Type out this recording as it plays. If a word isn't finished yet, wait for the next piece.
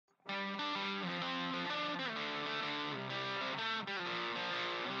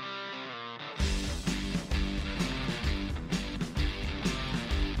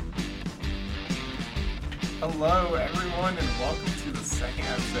Hello, everyone, and welcome to the second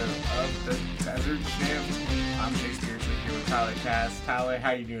episode of the Desert Shift. I'm Jay Spiritually here with Tyler Cass. Tyler,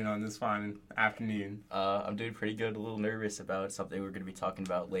 how you doing on this fine afternoon? I'm doing pretty good. A little nervous about something we're going to be talking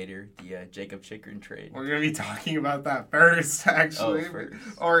about later, the Chychrun trade. We're going to be talking about that first, actually. First.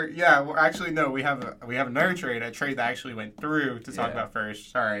 We have another trade, a trade that actually went through to talk about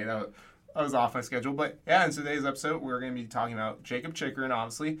first. Sorry, that was off my schedule. But yeah, in today's episode, we're going to be talking about Chychrun,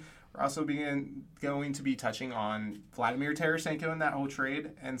 obviously. We're also going to be touching on Vladimir Tarasenko in that whole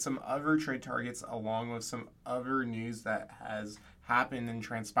trade and some other trade targets along with some other news that has happened and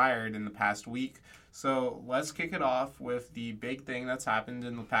transpired in the past week. So let's kick it off with the big thing that's happened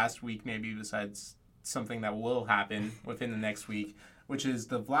in the past week, maybe besides something that will happen within the next week, which is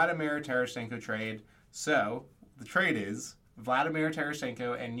the Vladimir Tarasenko trade. So the trade is Vladimir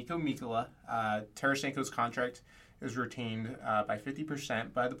Tarasenko and Niko Mikkola. Tarasenko's contract is retained by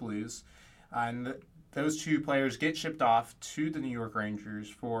 50% by the Blues. And those two players get shipped off to the New York Rangers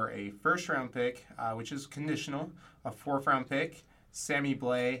for a first-round pick, which is conditional, a fourth-round pick, Sammy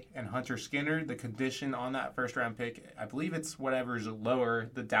Blais, and Hunter Skinner. The condition on that first-round pick, I believe it's whatever's lower,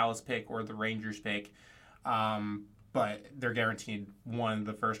 the Dallas pick or the Rangers pick. But they're guaranteed one of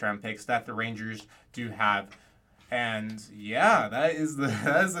the first-round picks that the Rangers do have. And, yeah, that is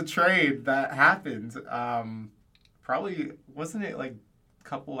the trade that happened. Probably, wasn't it like a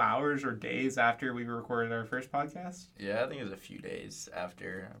couple hours or days after we recorded our first podcast? Yeah, I think it was a few days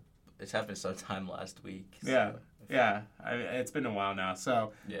after. It's happened sometime last week. So. Yeah. It's been a while now.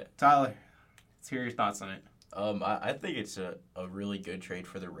 So, yeah. Tyler, let's hear your thoughts on it. I think it's a really good trade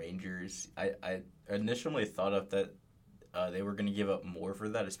for the Rangers. I initially thought of that they were going to give up more for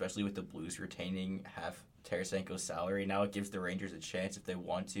that, especially with the Blues retaining half Tarasenko's salary. Now it gives the Rangers a chance, if they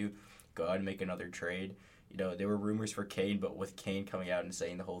want to, go out and make another trade. You know, there were rumors for Kane, but with Kane coming out and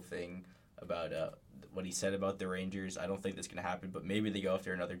saying the whole thing about what he said about the Rangers, I don't think that's going to happen, but maybe they go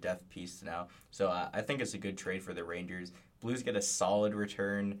after another depth piece now. So I think it's a good trade for the Rangers. Blues get a solid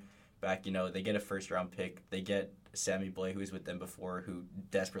return back. You know, they get a first-round pick. They get Sammy Blais, who was with them before, who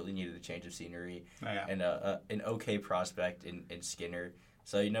desperately needed a change of scenery, and an okay prospect in Skinner.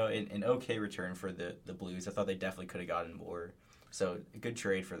 So, you know, an okay return for the Blues. I thought they definitely could have gotten more. So, a good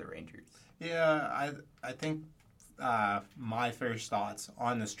trade for the Rangers. Yeah, I think my first thoughts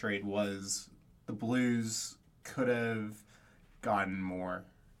on this trade was the Blues could have gotten more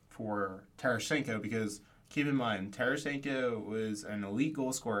for Tarasenko because, keep in mind, Tarasenko was an elite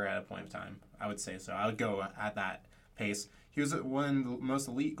goal scorer at a point of time. I would say so. I would go at that pace. He was one of the most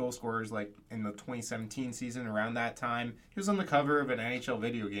elite goal scorers like in the 2017 season. Around that time, he was on the cover of an NHL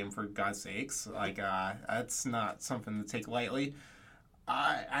video game, for God's sakes. Like, that's not something to take lightly.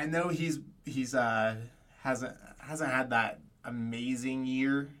 I know he's hasn't had that amazing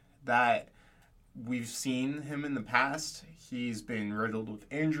year that we've seen him in the past. He's been riddled with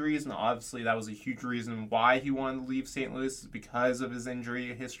injuries, and obviously that was a huge reason why he wanted to leave St. Louis, is because of his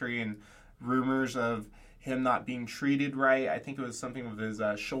injury history and rumors of him not being treated right. I think it was something with his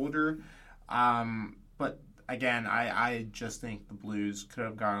shoulder. But again, I just think the Blues could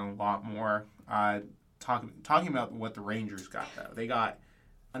have gotten a lot more. Talking about what the Rangers got, though. They got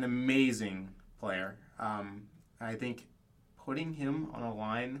an amazing player. I think putting him on a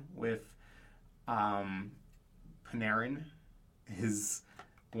line with Panarin is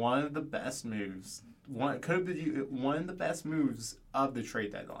one of the best moves. Could be one of the best moves of the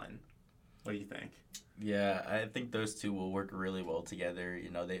trade deadline. What do you think? Yeah, I think those two will work really well together. You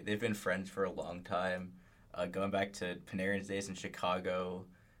know, they've been friends for a long time, going back to Panarin's days in Chicago.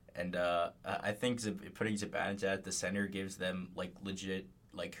 And I think putting Zibanejad at the center gives them, like, legit,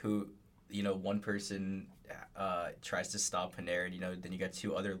 like, who, you know, one person tries to stop Panarin, you know, then you got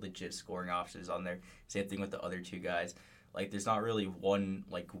two other legit scoring options on there. Same thing with the other two guys. Like, there's not really one,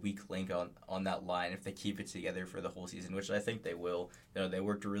 like, weak link on that line if they keep it together for the whole season, which I think they will. You know, they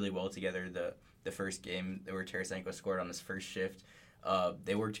worked really well together the first game where Tarasenko scored on his first shift.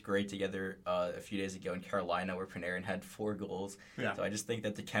 They worked great together a few days ago in Carolina, where Panarin had 4 goals. Yeah. So I just think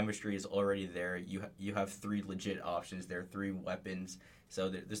that the chemistry is already there. You have 3 legit options there, 3 weapons. So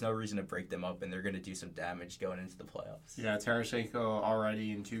there's no reason to break them up, and they're going to do some damage going into the playoffs. Yeah, Tarasenko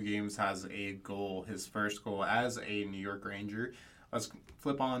already in 2 games has a goal, his first goal as a New York Ranger. Let's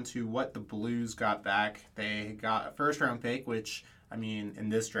flip on to what the Blues got back. They got a first-round pick, which, I mean, in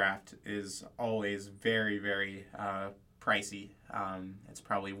this draft is always very, very pricey. It's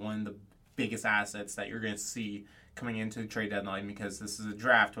probably one of the biggest assets that you're going to see coming into the trade deadline, because this is a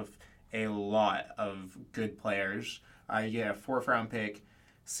draft with a lot of good players. You get a 4th-round pick.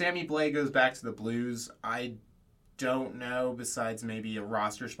 Sammy Blais goes back to the Blues. I don't know, besides maybe a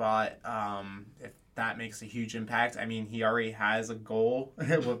roster spot, if that makes a huge impact. I mean, he already has a goal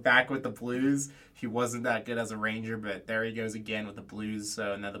back with the Blues. He wasn't that good as a Ranger, but there he goes again with the Blues.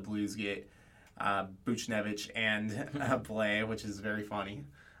 So now the Blues get Buchnevich and Blais, which is very funny.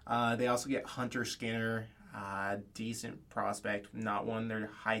 They also get Hunter Skinner, decent prospect, not one they're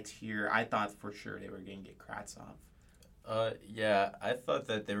high tier. I thought for sure they were going to get Kravtsov. Yeah, I thought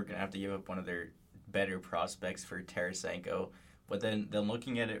that they were going to have to give up one of their better prospects for Tarasenko. But then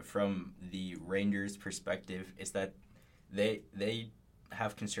looking at it from the Rangers' perspective, is that they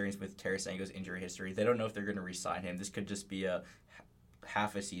have concerns with Tarasenko's injury history. They don't know if they're going to re-sign him. This could just be a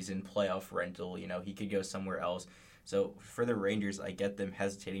half a season playoff rental. You know, he could go somewhere else. So for the Rangers, I get them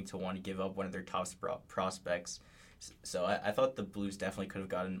hesitating to want to give up one of their top prospects. So I thought the Blues definitely could have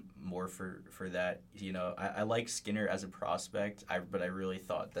gotten more for that. You know, I like Skinner as a prospect, but I really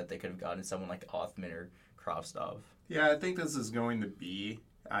thought that they could have gotten someone like Othman or Kravtsov. Yeah, I think this is going to be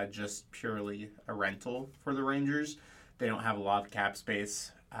just purely a rental for the Rangers. They don't have a lot of cap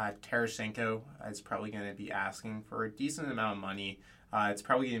space. Tarasenko is probably going to be asking for a decent amount of money. It's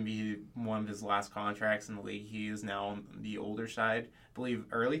probably going to be one of his last contracts in the league. He is now on the older side. I believe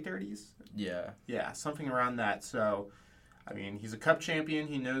early 30s? Yeah. Yeah, something around that. So, I mean, he's a Cup champion.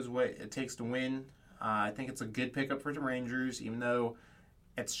 He knows what it takes to win. I think it's a good pickup for the Rangers, even though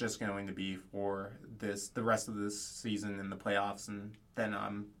it's just going to be for the rest of this season in the playoffs, and then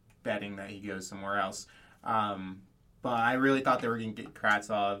I'm betting that he goes somewhere else. But I really thought they were going to get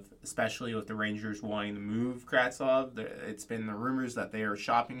Kravtsov, especially with the Rangers wanting to move Kravtsov. It's been the rumors that they are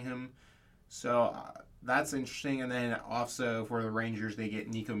shopping him. So that's interesting. And then also for the Rangers, they get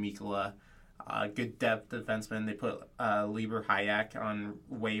Nico Mikkola, good depth defenseman. They put Lieber Hayek on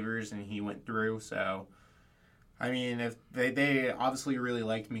waivers, and he went through. So, I mean, if they obviously really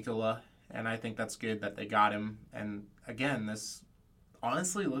liked Mikkola, and I think that's good that they got him. And again, this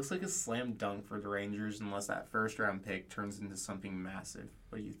honestly looks like a slam dunk for the Rangers unless that first round pick turns into something massive.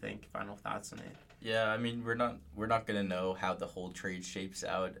 What do you think? Final thoughts on it? Yeah, I mean, we're not gonna know how the whole trade shapes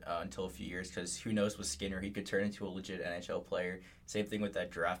out until a few years, because who knows with Skinner, he could turn into a legit NHL player. Same thing with that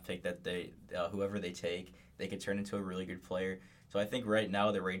draft pick that they whoever they take, they could turn into a really good player. So I think right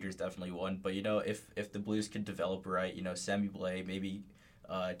now the Rangers definitely won. But you know, if the Blues could develop right, you know, Sammy Blais maybe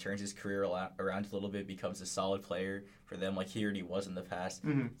turns his career around a little bit, becomes a solid player for them like he already was in the past.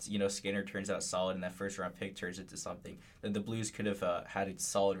 Mm-hmm. You know, Skinner turns out solid, and that first round pick turns into something. Then the Blues could have had a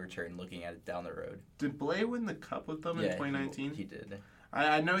solid return looking at it down the road. Did Blais win the Cup with them in 2019? He did.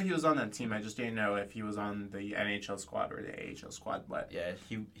 I know he was on that team. I just didn't know if he was on the NHL squad or the AHL squad. But yeah,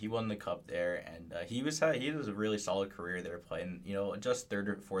 he won the Cup there, and he was a really solid career there, playing, you know, just third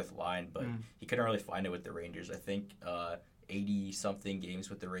or fourth line, but he couldn't really find it with the Rangers. I think 80-something games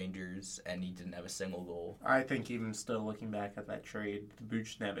with the Rangers, and he didn't have a single goal. I think even still looking back at that trade, the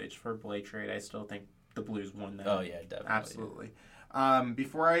Buchnevich for Blais trade, I still think the Blues won that. Oh, yeah, definitely. Absolutely.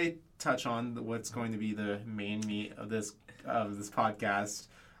 Before I touch on what's going to be the main meat of this podcast,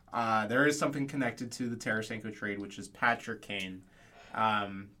 there is something connected to the Tarasenko trade, which is Patrick Kane.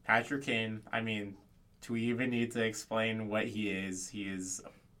 Patrick Kane, I mean, do we even need to explain what he is? He is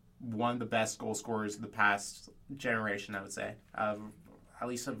one of the best goal scorers of the past generation, I would say, at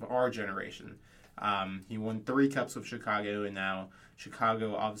least of our generation. He won 3 Cups with Chicago, and now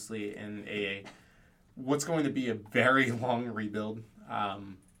Chicago, obviously, in what's going to be a very long rebuild.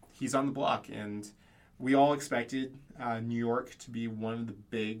 He's on the block, and we all expected New York to be one of the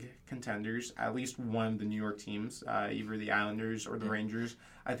big contenders, at least one of the New York teams, either the Islanders or the Rangers.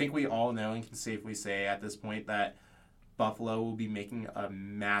 I think we all know and can safely say at this point that Buffalo will be making a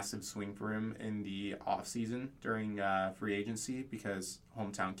massive swing for him in the offseason during free agency because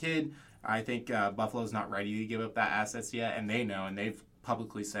hometown kid. I think Buffalo's not ready to give up that assets yet, and they know, and they've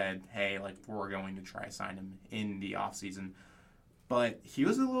publicly said, hey, like, we're going to try to sign him in the offseason. But he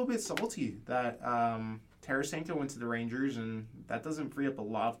was a little bit salty that Tarasenko went to the Rangers, and that doesn't free up a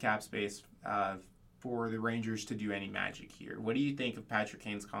lot of cap space for the Rangers to do any magic here. What do you think of Patrick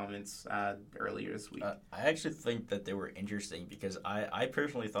Kane's comments earlier this week? I actually think that they were interesting because I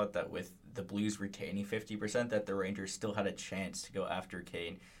personally thought that with the Blues retaining 50%, that the Rangers still had a chance to go after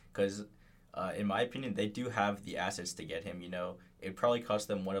Kane because, in my opinion, they do have the assets to get him. You know, it probably cost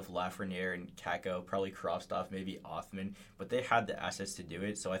them one of Lafreniere and Kakko, probably Kravtsov, maybe Othman, but they had the assets to do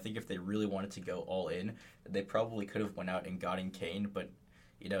it. So I think if they really wanted to go all in, they probably could have went out and gotten Kane, but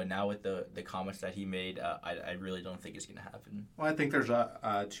you know, now with the comments that he made, I really don't think it's going to happen. Well, I think there's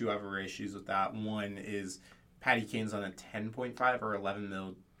 2 other issues with that. One is Patty Kane's on a 10.5 or 11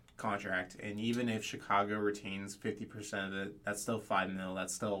 mil contract, and even if Chicago retains 50% of it, that's still $5 million.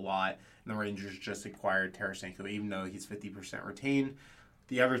 That's still a lot. And the Rangers just acquired Tarasenko, even though he's 50% retained.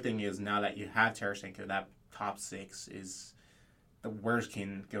 the other thing is now that you have Tarasenko, that top six is where's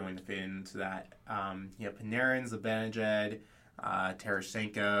Kane going to fit into that? You have Panarin, Zibanejad,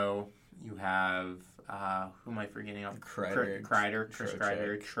 Tarasenko. You have who am I forgetting? Kreider, Chris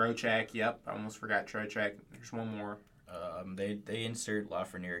Kreider, Trocheck. Yep, I almost forgot Trocheck. There's one more. They insert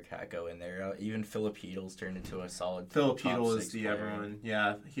Lafreniere, Kakko in there. Even Philip Heedle's turned into a solid. Philip Heedle is the other one.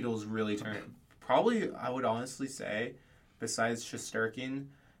 Yeah, Heedle's really turned. Probably, I would honestly say, besides Shesterkin,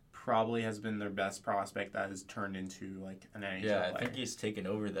 probably has been their best prospect that has turned into like an NHL player. I think he's taken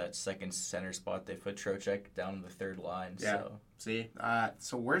over that second center spot. They put Trocheck down in the third line. Yeah. So. See,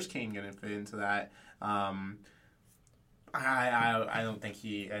 so where's Kane going to fit into that? I don't think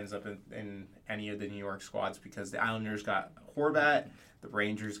he ends up in any of the New York squads because the Islanders got Horvat, the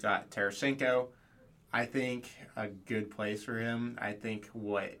Rangers got Tarasenko. I think a good place for him. I think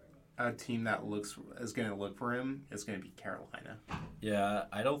what a team that is going to look for him is going to be Carolina. Yeah,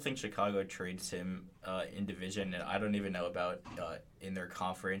 I don't think Chicago trades him in division, and I don't even know about in their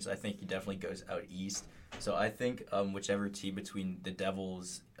conference. I think he definitely goes out east. So I think whichever team between the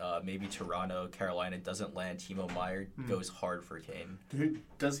Devils, maybe Toronto, Carolina doesn't land Timo Meier goes hard for Kane.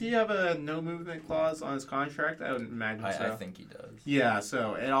 Does he have a no movement clause on his contract? I would imagine so. I think he does. Yeah,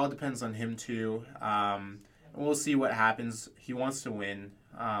 so it all depends on him too. We'll see what happens. He wants to win.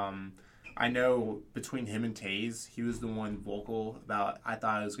 I know between him and Taze, he was the one vocal about, I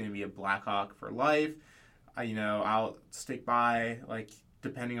thought it was going to be a Blackhawk for life. I'll stick by,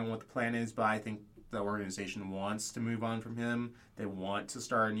 depending on what the plan is, but I think the organization wants to move on from him. They want to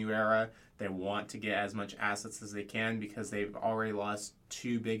start a new era. They want to get as much assets as they can because they've already lost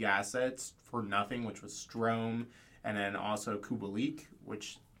two big assets for nothing, which was Strome and then also Kubalik,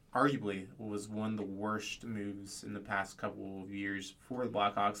 which arguably was one of the worst moves in the past couple of years for the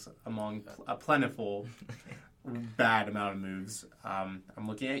Blackhawks among a plentiful bad amount of moves. I'm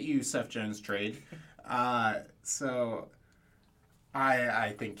looking at you, Seth Jones trade. So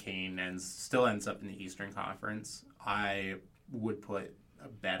I think Kane still ends up in the Eastern Conference. I would put a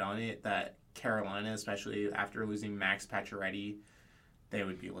bet on it that Carolina, especially after losing Max Pacioretty, they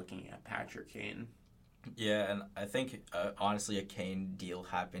would be looking at Patrick Kane. Yeah, and I think, honestly, a Kane deal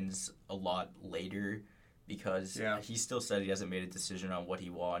happens a lot later because he still said he hasn't made a decision on what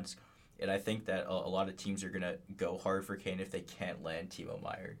he wants. And I think that a lot of teams are going to go hard for Kane if they can't land Timo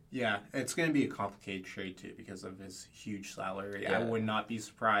Meier. Yeah, it's going to be a complicated trade, too, because of his huge salary. Yeah. I would not be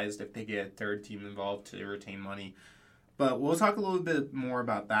surprised if they get a third team involved to retain money. But we'll talk a little bit more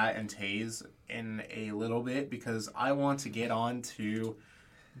about that and Taze in a little bit because I want to get on to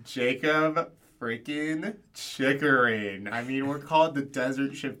Jacob freaking Chychrun. I mean, we're called the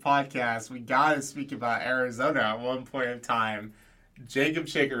Desert Shift Podcast. We got to speak about Arizona at one point in time. Jacob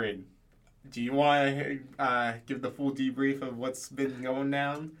Chychrun. Do you want to give the full debrief of what's been going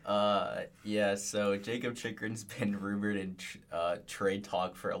down? Yeah, so Jacob Chychrun's been rumored in trade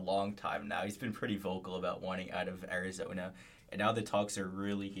talk for a long time now. He's been pretty vocal about wanting out of Arizona, and now the talks are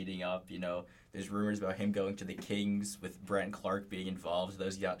really heating up. There's rumors about him going to the Kings with Brent Clark being involved.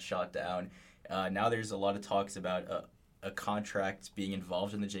 Those got shot down. Now there's a lot of talks about a contract being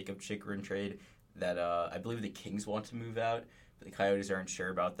involved in the Jacob Chychrun trade that I believe the Kings want to move out. The Coyotes aren't sure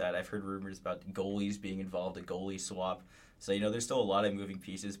about that. I've heard rumors about goalies being involved, a goalie swap. So, there's still a lot of moving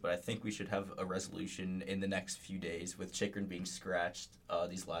pieces, but I think we should have a resolution in the next few days with Chychrun being scratched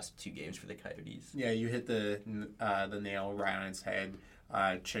these last two games for the Coyotes. Yeah, you hit the nail right on its head.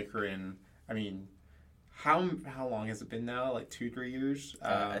 Chychrun, I mean, how long has it been now? 2-3 years?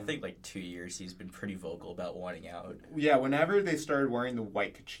 I think 2 years. He's been pretty vocal about wanting out. Yeah, whenever they started wearing the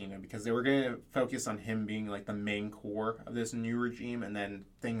white kachina, because they were going to focus on him being the main core of this new regime, and then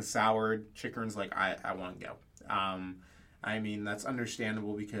things soured. Chychrun's I want to go. I mean, that's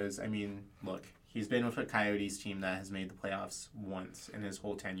understandable because, look, he's been with a Coyotes team that has made the playoffs once in his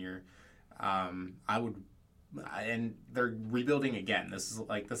whole tenure. And they're rebuilding again. This is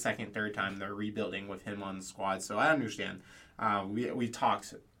the second, third time they're rebuilding with him on the squad. So I understand. We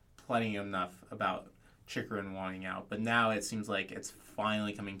talked plenty enough about Chychrun wanting out, but now it seems like it's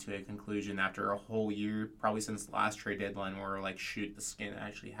finally coming to a conclusion after a whole year, probably since the last trade deadline, where shoot, this can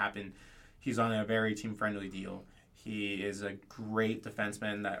actually happen. He's on a very team-friendly deal. He is a great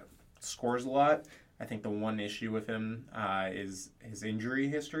defenseman that scores a lot. I think the one issue with him is his injury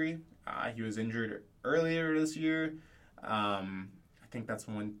history. He was injured earlier this year. I think that's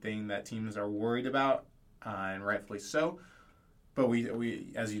one thing that teams are worried about, and rightfully so. But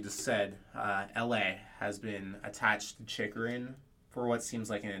we as you just said, LA has been attached to Chychrun for what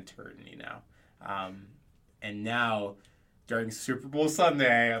seems like an eternity now. And now during Super Bowl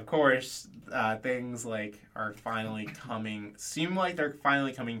Sunday, of course, things like seem like they're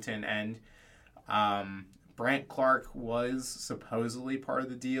finally coming to an end. Brant Clark was supposedly part of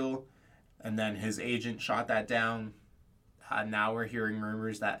the deal, and then his agent shot that down. Now we're hearing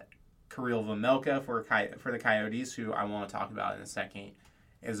rumors that Kirill Vejmelka for the Coyotes, who I want to talk about in a second,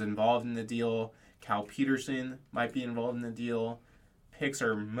 is involved in the deal. Cal Peterson might be involved in the deal. Picks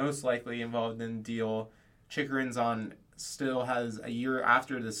are most likely involved in the deal. Chychrun still has a year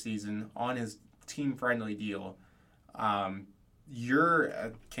after the season on his team-friendly deal. You're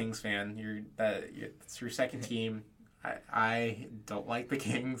a Kings fan. It's your second team. I don't like the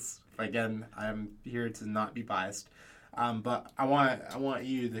Kings. Again, I'm here to not be biased. But I want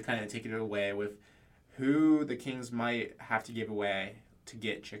you to kind of take it away with who the Kings might have to give away to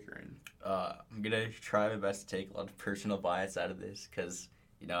get Chychrun. I'm gonna try my best to take a lot of personal bias out of this because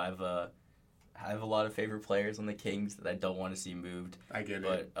I have a lot of favorite players on the Kings that I don't want to see moved. I get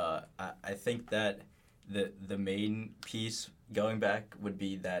it. But I think that the main piece going back would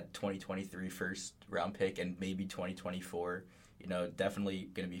be that 2023 first round pick and maybe 2024. Definitely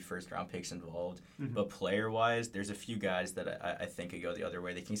going to be first round picks involved. Mm-hmm. But player wise, there's a few guys that I think could go the other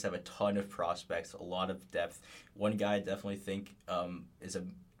way. The Kings have a ton of prospects, a lot of depth. One guy I definitely think is a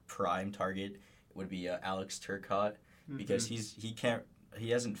prime target would be Alex Turcotte because he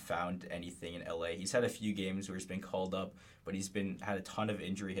hasn't found anything in LA. He's had a few games where he's been called up, but he's had a ton of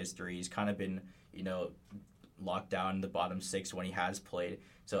injury history. He's kind of been locked down in the bottom six when he has played.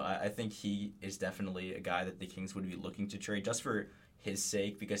 So I think he is definitely a guy that the Kings would be looking to trade just for his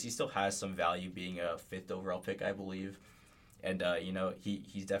sake because he still has some value being a 5th overall pick, I believe. And,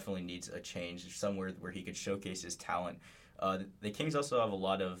 he definitely needs a change somewhere where he could showcase his talent. The Kings also have a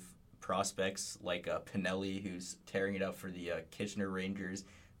lot of prospects like Pinelli, who's tearing it up for the Kitchener Rangers.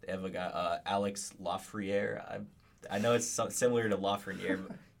 They have a guy, Alex Lafreniere. I know it's similar to Lafreniere,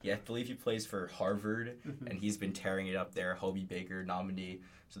 but yeah, I believe he plays for Harvard, and he's been tearing it up there, Hobie Baker nominee.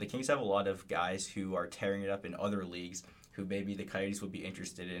 So the Kings have a lot of guys who are tearing it up in other leagues who maybe the Coyotes would be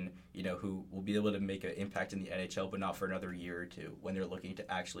interested in, who will be able to make an impact in the NHL, but not for another year or two when they're looking to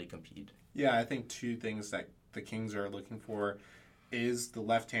actually compete. Yeah, I think two things that the Kings are looking for is the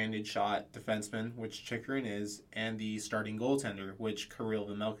left-handed shot defenseman, which Chychrun is, and the starting goaltender, which Kirill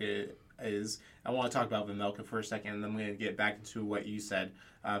Vejmelka is. I want to talk about Vejmelka for a second, and then I'm going to get back into what you said.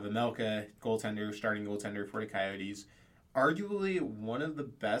 Vejmelka, starting goaltender for the Coyotes, arguably one of the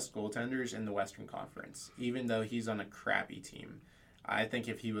best goaltenders in the Western Conference, even though he's on a crappy team. I think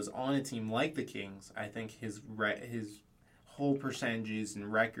if he was on a team like the Kings, I think his whole percentages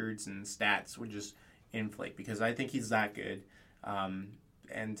and records and stats would just inflate because I think he's that good.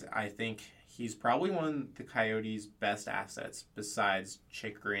 And I think he's probably one of the Coyotes' best assets besides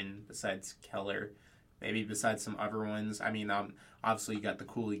Chychrun, besides Keller, maybe besides some other ones. I mean, obviously you got the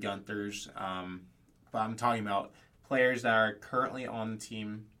Cooley Gunthers, but I'm talking about players that are currently on the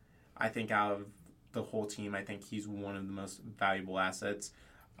team. I think out of the whole team, I think he's one of the most valuable assets.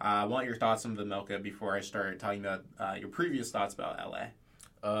 I want your thoughts on Vejmelka before I start talking about your previous thoughts about LA.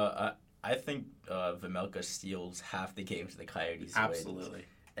 I think Vejmelka steals half the games the Coyotes Absolutely.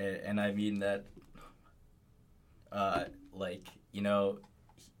 Win. And I mean that,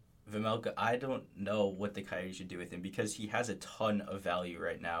 Vejmelka, I don't know what the Coyotes should do with him because he has a ton of value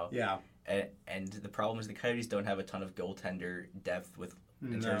right now. Yeah. And the problem is the Coyotes don't have a ton of goaltender depth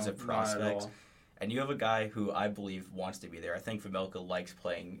in terms of prospects. And you have a guy who I believe wants to be there. I think Vejmelka likes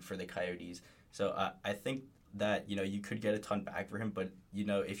playing for the Coyotes. So I think that, you could get a ton back for him. But,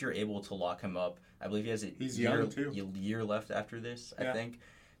 if you're able to lock him up, I believe he has a year left after this, I think.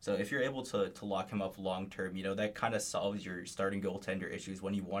 So if you're able to lock him up long term, that kind of solves your starting goaltender issues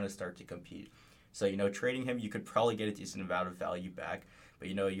when you want to start to compete. So, trading him, you could probably get a decent amount of value back. But,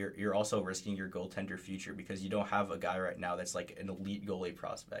 you're also risking your goaltender future because you don't have a guy right now that's like an elite goalie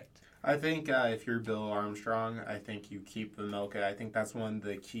prospect. I think if you're Bill Armstrong, I think you keep Vejmelka. I think that's one of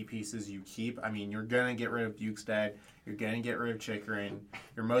the key pieces you keep. I mean, you're going to get rid of Bukestad. You're going to get rid of Chychrun.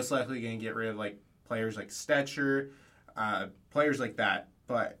 You're most likely going to get rid of players like Stetcher, players like that.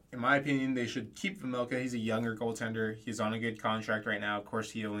 But in my opinion, they should keep Vejmelka. He's a younger goaltender. He's on a good contract right now. Of course,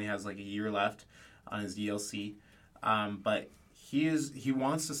 he only has a year left on his DLC. But he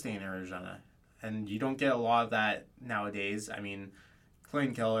wants to stay in Arizona. And you don't get a lot of that nowadays. I mean,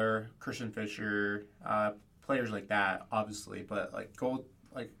 Clayton Keller, Christian Fischer, players like that, obviously. But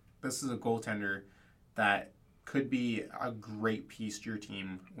this is a goaltender that could be a great piece to your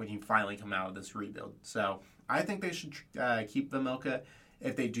team when you finally come out of this rebuild. So I think they should keep Vejmelka.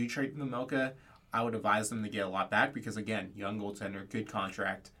 If they do trade Vejmelka, I would advise them to get a lot back because, again, young goaltender, good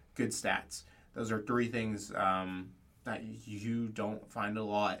contract, good stats. Those are three things that you don't find a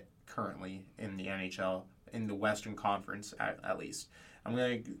lot currently in the NHL, in the Western Conference at least. I'm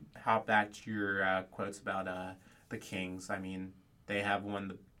going to hop back to your quotes about the Kings. I mean, they have one of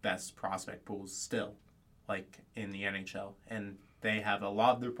the best prospect pools still, like in the NHL, and they have a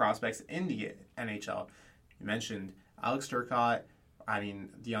lot of their prospects in the NHL. You mentioned Alex Turcotte,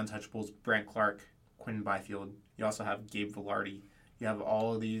 the Untouchables, Brent Clark, Quinn Byfield. You also have Gabe Vilardi. You have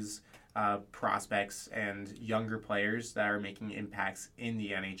all of these prospects and younger players that are making impacts in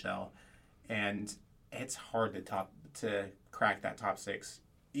the NHL, and it's hard to crack that top six,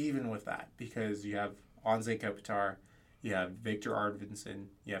 even with that, because you have Anze Kopitar, you have Victor Arvidsson,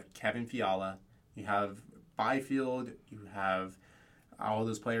 you have Kevin Fiala, you have Byfield, you have all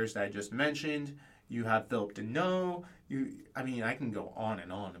those players that I just mentioned. You have Philip Deneau. I can go on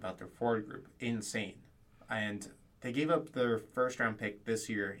and on about their forward group. Insane. And they gave up their first-round pick this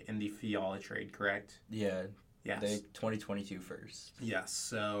year in the Fiala trade, correct? Yeah. Yes. They 2022 first. Yes.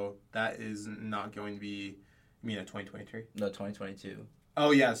 So that is not going to be, a 2023? No, 2022.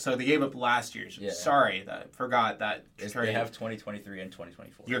 Oh, yeah. So they gave up last year's. Yeah. Sorry. Forgot that. They have 2023 and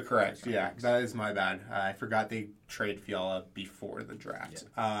 2024. You're correct. Yeah. That is my bad. I forgot they trade Fiala before the draft.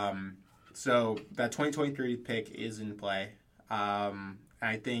 Yeah. So that 2023 pick is in play.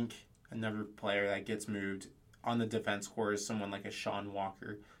 I think another player that gets moved on the defense core is someone like a Sean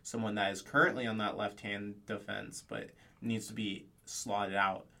Walker, someone that is currently on that left-hand defense but needs to be slotted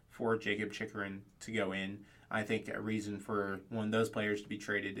out for Jacob Chychrun to go in. I think a reason for one of those players to be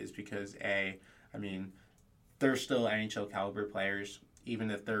traded is because, they're still NHL caliber players,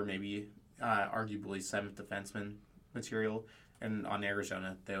 even if they're maybe arguably seventh defenseman material. And on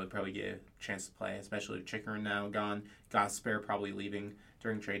Arizona, they would probably get a chance to play, especially with Chychrun now gone. Gosper probably leaving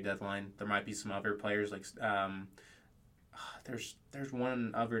during trade deadline. There might be some other players like there's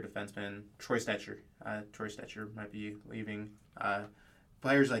one other defenseman, Troy Stetcher. Troy Stetcher might be leaving.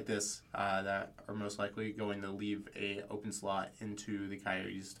 Players like this that are most likely going to leave a open slot into the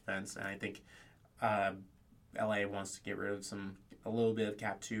Coyotes' defense, and I think LA wants to get rid of a little bit of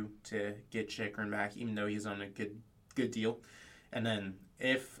cap too to get Chychrun back, even though he's on a good deal. And then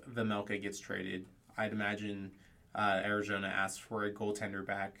if Vejmelka gets traded, I'd imagine Arizona asks for a goaltender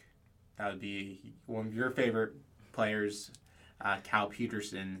back. That would be one of your favorite players, Cal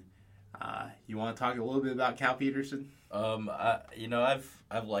Peterson. You want to talk a little bit about Cal Peterson?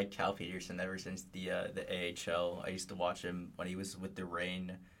 I've liked Cal Peterson ever since the AHL. I used to watch him when he was with the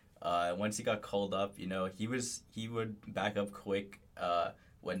Reign. Once he got called up, he would back up quick.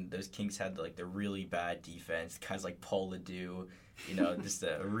 When those Kings had the really bad defense, guys like Paul Ledoux, just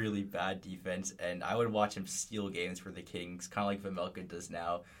a really bad defense, and I would watch him steal games for the Kings, kind of like Vejmelka does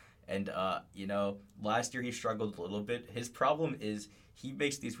now. And last year he struggled a little bit. His problem is he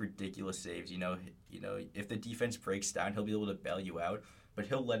makes these ridiculous saves. If the defense breaks down, he'll be able to bail you out, but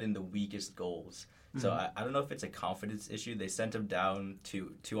he'll let in the weakest goals. So I don't know if it's a confidence issue. They sent him down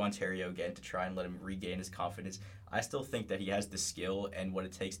to Ontario again to try and let him regain his confidence. I still think that he has the skill and what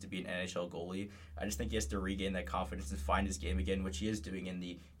it takes to be an NHL goalie. I just think he has to regain that confidence and find his game again, which he is doing in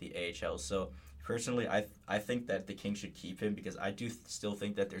the AHL. So personally, I think that the Kings should keep him because I do still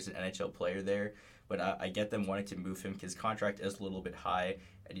think that there's an NHL player there. But I get them wanting to move him because his contract is a little bit high.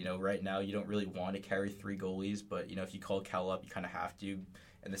 And, right now you don't really want to carry three goalies. But, if you call Cal up, you kind of have to.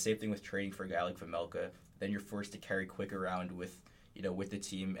 And the same thing with trading for a guy like Vejmelka. Then you're forced to carry Quick around with the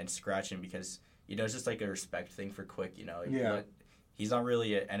team and scratch him because, it's just like a respect thing for Quick, Yeah. He's not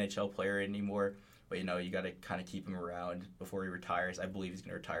really an NHL player anymore. But, you got to kind of keep him around before he retires. I believe he's going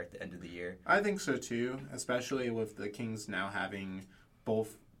to retire at the end of the year. I think so, too, especially with the Kings now having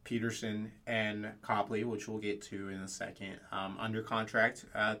both Peterson and Copley, which we'll get to in a second, under contract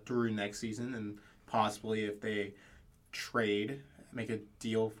through next season. And possibly if they make a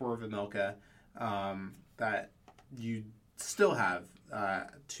deal for Vejmelka, that you still have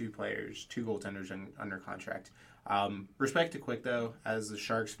two goaltenders under contract. Respect to Quick, though, as a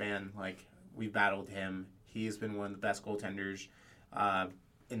Sharks fan, we've battled him. He's been one of the best goaltenders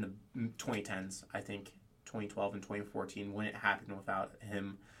in the 2010s, I think, 2012 and 2014, when it happened without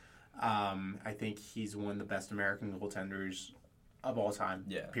him. I think he's one of the best American goaltenders of all time,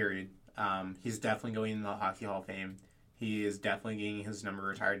 period. He's definitely going in the Hockey Hall of Fame. He is definitely getting his number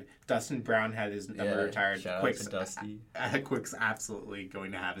retired. Dustin Brown had his number retired. Shout out to Dusty. Quick's absolutely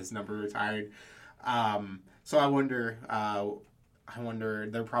going to have his number retired. So I wonder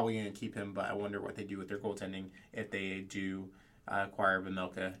they're probably going to keep him, but I wonder what they do with their goaltending if they do acquire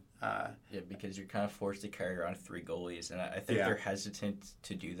Vejmelka. Because you're kind of forced to carry around three goalies, and I think they're hesitant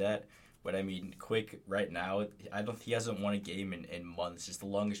to do that. But I mean, Quick right now, he hasn't won a game in months. It's the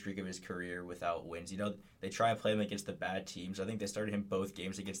longest streak of his career without wins. They try and play him against the bad teams. I think they started him both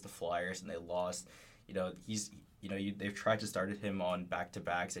games against the Flyers and they lost. They've tried to start him on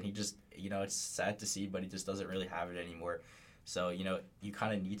back-to-backs and he just, it's sad to see, but he just doesn't really have it anymore. So, you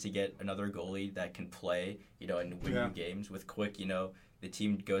kind of need to get another goalie that can play, and win you games. With Quick, the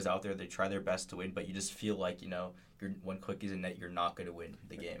team goes out there, they try their best to win, but you just feel like, when Quick is in net, you're not going to win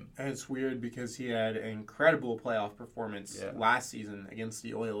the game. And it's weird because he had an incredible playoff performance last season against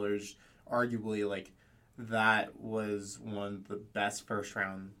the Oilers. Arguably, that was one of the best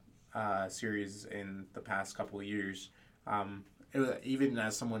first-round series in the past couple of years. Even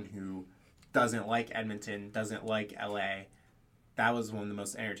as someone who doesn't like Edmonton, doesn't like LA, that was one of the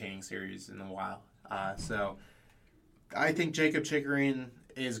most entertaining series in a while. So I think Jacob Chychrun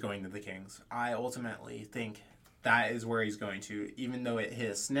is going to the Kings. I ultimately think that is where he's going to, even though it hit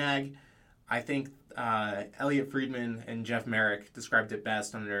a snag. I think Elliot Friedman and Jeff Merrick described it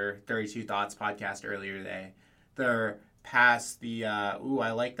best on their 32 Thoughts podcast earlier today. They're past the,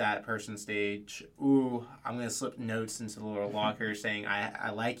 I like that person stage. I'm going to slip notes into the little locker saying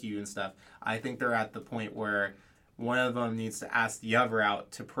I like you and stuff. I think they're at the point where one of them needs to ask the other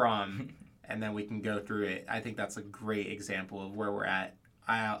out to prom, and then we can go through it. I think that's a great example of where we're at.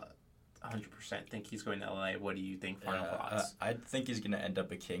 I 100% think he's going to LA. What do you think? Final thoughts? I think he's going to end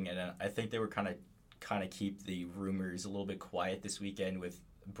up a King, and I think they were kind of keep the rumors a little bit quiet this weekend with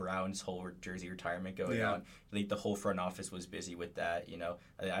Brown's whole jersey retirement going on. I think the whole front office was busy with that.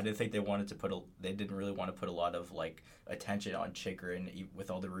 I didn't think they didn't really want to put a lot of attention on Chychrun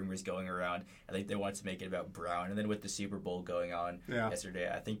with all the rumors going around. I think they wanted to make it about Brown, and then with the Super Bowl going on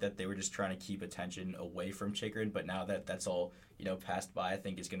yesterday, I think that they were just trying to keep attention away from Chychrun. But now that that's all passed by, I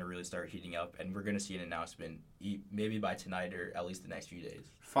think it's going to really start heating up, and we're going to see an announcement maybe by tonight or at least the next few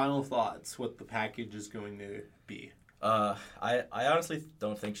days. Final thoughts: what the package is going to be? I honestly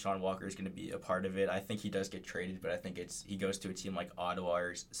don't think Sean Walker is going to be a part of it. I think he does get traded, but I think he goes to a team like Ottawa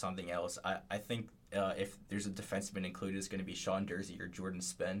or something else. I think if there's a defenseman included, it's going to be Sean Durzi or Jordan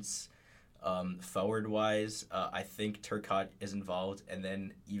Spence. Forward-wise, I think Turcotte is involved, and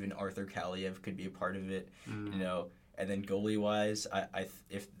then even Arthur Kaliev could be a part of it. And then goalie-wise,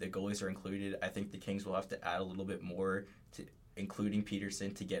 if the goalies are included, I think the Kings will have to add a little bit more to including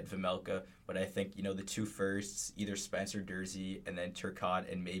Peterson to get Vejmelka. But I think, the two firsts, either Spence or Durzi, and then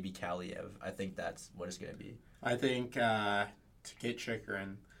Turcotte and maybe Kaliev. I think that's what it's going to be. I think to get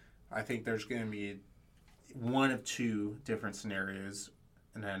Chychrun, I think there's going to be one of two different scenarios,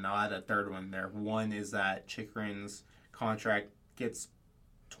 and then I'll add a third one there. One is that Chychrun's contract gets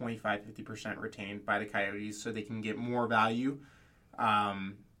 25-50% retained by the Coyotes so they can get more value.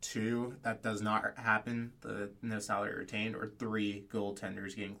 Two, that does not happen, the no salary retained. Or three,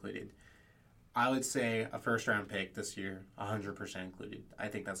 goaltenders get included. I would say a first-round pick this year, 100% included. I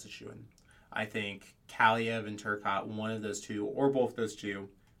think that's a shoo-in. I think Kaliev and Turcotte, one of those two, or both those two,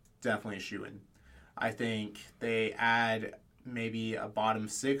 definitely a shoo-in. I think they add maybe a bottom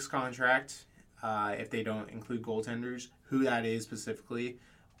six contract if they don't include goaltenders. Who that is specifically,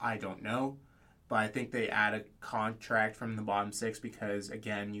 I don't know. But I think they add a contract from the bottom six because,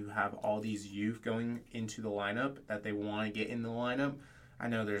 again, you have all these youth going into the lineup that they want to get in the lineup. I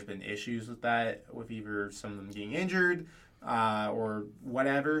know there's been issues with that, with either some of them getting injured or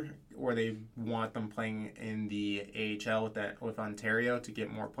whatever, or they want them playing in the AHL with Ontario to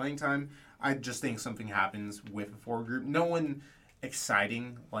get more playing time. I just think something happens with the forward group. No one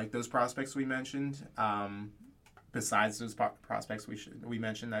exciting like those prospects we mentioned, besides those prospects we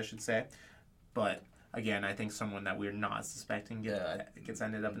mentioned, I should say. But, again, I think someone that we're not suspecting gets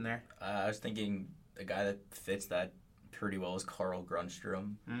ended up in there. I was thinking a guy that fits that pretty well is Carl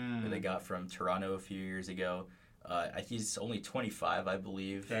Grundstrom, who they got from Toronto a few years ago. He's only 25, I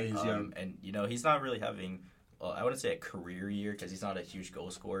believe. Yeah, he's young. And, you know, he's not really having, I wouldn't say a career year because he's not a huge goal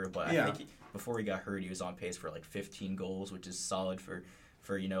scorer, but I think before he got hurt, he was on pace for like 15 goals, which is solid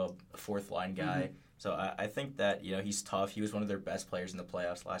for you know, a fourth-line guy. Mm-hmm. So I think that, you know, he's tough. He was one of their best players in the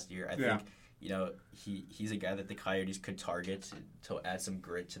playoffs last year. I think, you know, he's a guy that the Coyotes could target to add some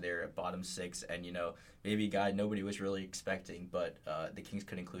grit to their bottom six and, you know, maybe a guy nobody was really expecting, but the Kings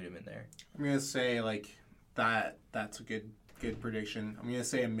could include him in there. I'm going to say, like, that's a good prediction. I'm going to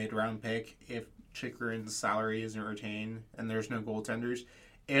say a mid-round pick if Chychrun's salary isn't retained and there's no goaltenders.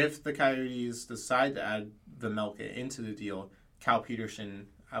 If the Coyotes decide to add Vejmelka into the deal, Cal Peterson,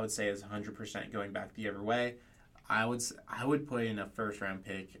 I would say, is 100% going back the other way. I would put in a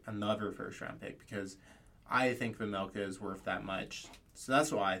another first-round pick, because I think Vejmelka is worth that much. So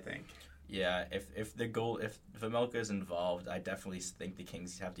that's what I think. Yeah, if Vejmelka is involved, I definitely think the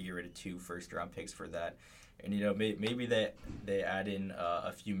Kings have to get rid of 2 first-round picks for that. And, maybe they add in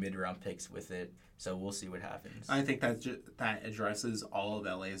a few mid-round picks with it, so we'll see what happens. I think that addresses all of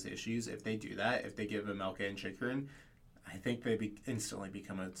LA's issues. If they do that, if they give Vejmelka and Chychrun, I think they instantly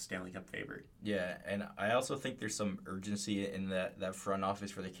become a Stanley Cup favorite. Yeah, and I also think there's some urgency in that front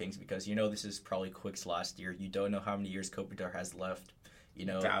office for the Kings because, this is probably Quick's last year. You don't know how many years Kopitar has left.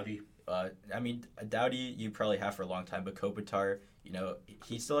 Doughty. Doughty you probably have for a long time, but Kopitar,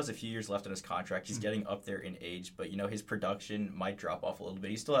 he still has a few years left on his contract. He's getting up there in age, but, his production might drop off a little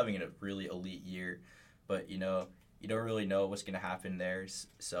bit. He's still having a really elite year, but, you don't really know what's going to happen there.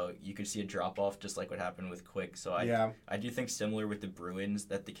 So you could see a drop-off just like what happened with Quick. So I do think similar with the Bruins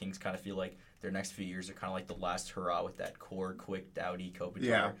that the Kings kind of feel like their next few years are kind of like the last hurrah with that core Quick, Doughty,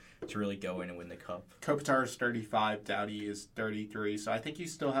 Kopitar to really go in and win the Cup. Kopitar is 35, Doughty is 33. So I think you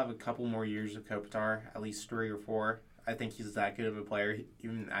still have a couple more years of Kopitar, at least 3 or 4. I think he's that good of a player,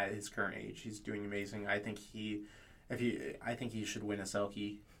 even at his current age. He's doing amazing. I think he should win a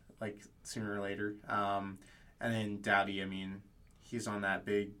Selke like sooner or later. And then Doughty, he's on that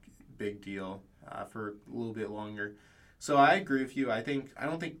big deal for a little bit longer. So I agree with you. I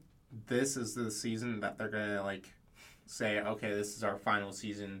don't think this is the season that they're gonna say, okay, this is our final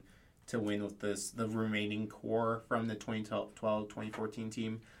season to win with the remaining core from the 2012-2014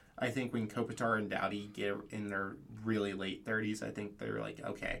 team. I think when Kopitar and Doughty get in their really late 30s, I think they're like,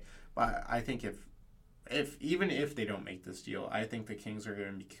 okay. But I think even if they don't make this deal, I think the Kings are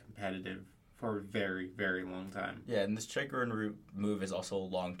going to be competitive for a very, very long time. Yeah, and this Chychrun move is also a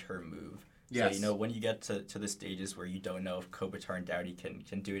long-term move. Yes. So, when you get to the stages where you don't know if Kopitar and Doughty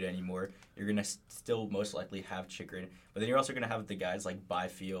can do it anymore, you're going to still most likely have Chychrun. But then you're also going to have the guys like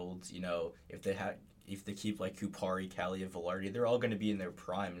Byfield, if they keep like Kupari, Kali, and Velarde, they're all going to be in their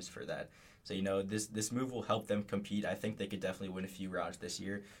primes for that. So, this move will help them compete. I think they could definitely win a few rounds this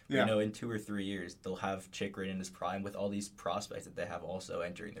year. Yeah. In 2 or 3 years, they'll have Chychrun in his prime with all these prospects that they have also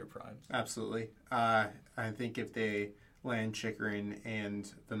entering their primes. Absolutely. I think if they land Chychrun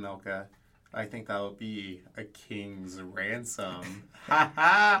and Vejmelka, I think that will be a king's ransom.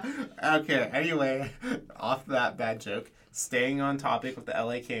 Okay, anyway, off that bad joke. Staying on topic with the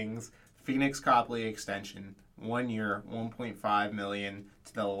LA Kings, Phoenix Copley extension. 1 year, $1.5 million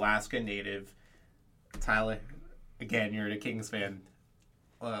to the Alaska native. Tyler, again, you're a Kings fan.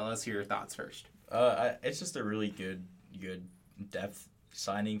 Well, let's hear your thoughts first. It's just a really good depth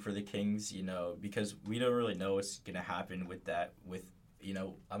signing for the Kings, because we don't really know what's going to happen with that.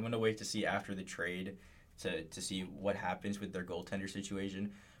 I'm going to wait to see after the trade to see what happens with their goaltender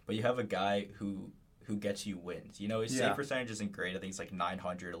situation. But you have a guy who gets you wins. His save percentage isn't great. I think it's like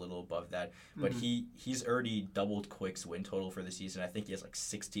 900, a little above that. But he's already doubled Quick's win total for the season. I think he has like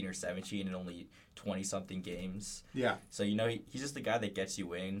 16 or 17 in only 20-something games. Yeah. So, he's just the guy that gets you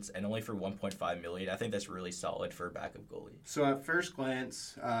wins, and only for $1.5 million. I think that's really solid for a backup goalie. So at first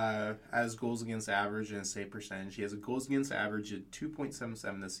glance, as goals against average and save percentage, he has a goals against average of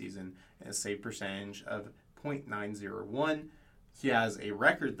 2.77 this season and a save percentage of .901. He has a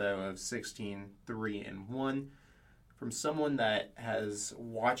record, though, of 16-3-1. From someone that has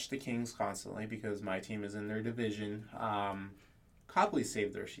watched the Kings constantly, because my team is in their division, Copley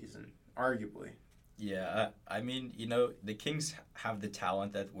saved their season, arguably. Yeah, the Kings have the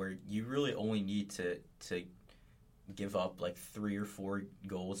talent that where you really only need to give up like 3 or 4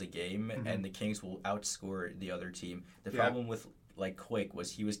 goals a game, and the Kings will outscore the other team. The problem with Quick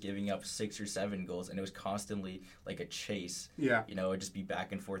was he was giving up 6 or 7 goals, and it was constantly like a chase. Yeah. It would just be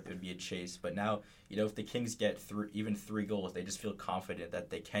back and forth. It would be a chase. But now, if the Kings get even 3 goals, they just feel confident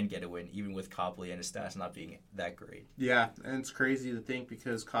that they can get a win, even with Copley and his stats not being that great. Yeah, and it's crazy to think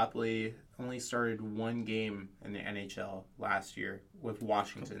because Copley only started 1 game in the NHL last year with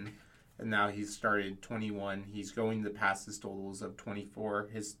Washington, and now he's started 21. He's going to pass his totals of 24.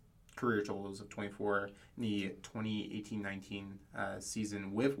 His career totals of 24 in the 2018-19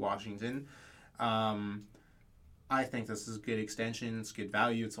 season with Washington. I think this is a good extension. It's good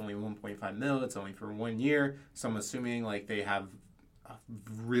value. It's only $1.5 million. It's only for 1 year. So I'm assuming they have a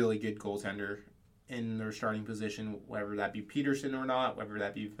really good goaltender in their starting position, whether that be Peterson or not, whether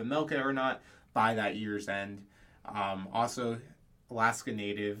that be Vejmelka or not, by that year's end. Also, Alaska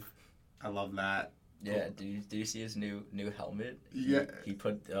native. I love that. Yeah, did you see his new helmet? Yeah. He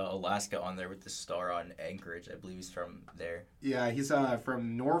put Alaska on there with the star on Anchorage. I believe he's from there. Yeah, he's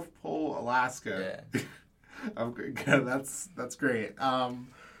from North Pole, Alaska. Yeah. That's great.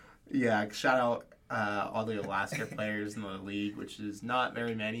 Yeah, shout out all the Alaska players in the league, which is not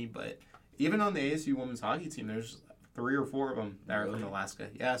very many, but even on the ASU women's hockey team, there's 3 or 4 of them that are from Alaska.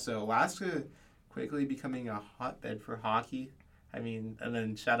 Yeah, so Alaska quickly becoming a hotbed for hockey. I mean, and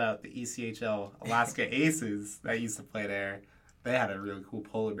then shout out the ECHL Alaska Aces that used to play there. They had a really cool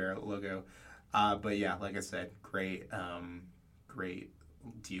polar bear logo. But yeah, like I said, great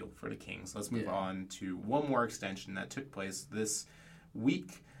deal for the Kings. Let's move on to one more extension that took place this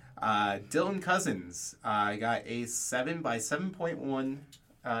week. Dylan Cozens got a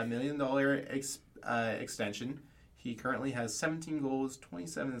 $7.1 million extension. He currently has 17 goals,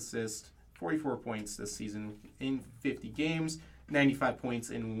 27 assists, 44 points this season in 50 games, 95 points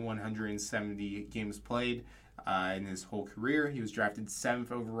in 170 games played in his whole career. He was drafted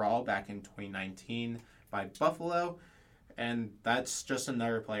 7th overall back in 2019 by Buffalo, and that's just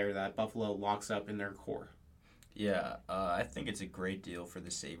another player that Buffalo locks up in their core. Yeah, I think it's a great deal for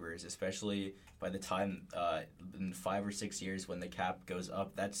the Sabres, especially by the time in 5 or 6 years when the cap goes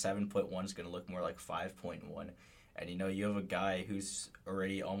up, that 7.1 is going to look more like 5.1. And, you have a guy who's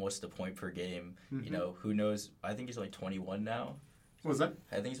already almost a point per game. Mm-hmm. Who knows? I think he's only 21 now. What was that?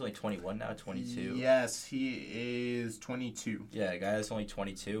 I think he's only 21 now, 22. Yes, he is 22. Yeah, a guy that's only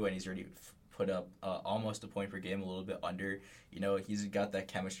 22, and he's already put up almost a point per game, a little bit under. He's got that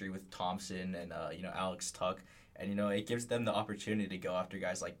chemistry with Thompson and, Alex Tuck. And, it gives them the opportunity to go after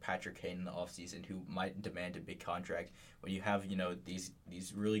guys like Patrick Kane in the offseason who might demand a big contract. When you have, these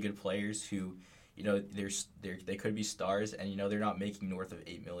really good players who, they could be stars and, they're not making north of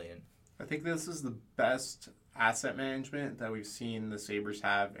 $8 million. I think this is the best asset management that we've seen the Sabres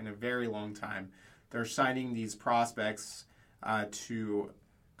have in a very long time. They're signing these prospects to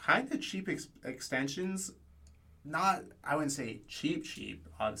kind of cheap extensions. Not, I wouldn't say cheap,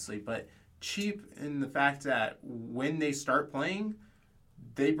 obviously, but cheap in the fact that when they start playing,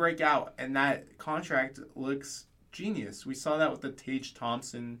 they break out, and that contract looks genius. We saw that with the Tage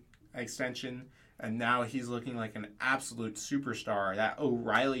Thompson extension, and now he's looking like an absolute superstar. That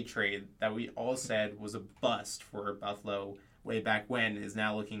O'Reilly trade that we all said was a bust for Buffalo way back when is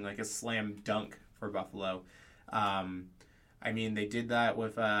now looking like a slam dunk for Buffalo. They did that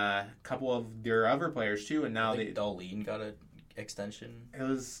with a couple of their other players too, and now Dahlin got an extension. It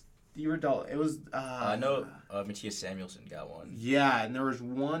was I know Matthias Samuelsson got one. Yeah, and there was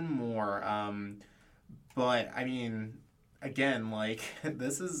one more. But again,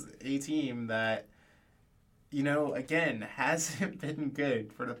 this is a team that, again, hasn't been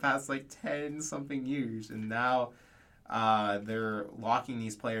good for the past 10 something years, and now they're locking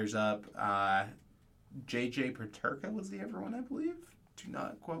these players up. JJ Peterka was the other one, I believe. Do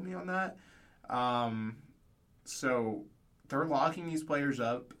not quote me on that. So they're locking these players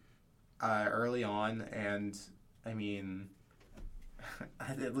up early on, and it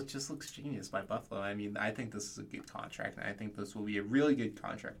just looks genius by Buffalo. I think this is a good contract, and I think this will be a really good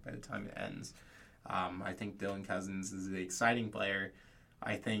contract by the time it ends. I think Dylan Cozens is an exciting player.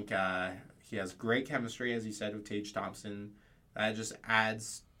 I think he has great chemistry, as you said, with Tage Thompson. That just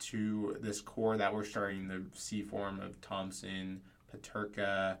adds to this core that we're starting to see form of Thompson,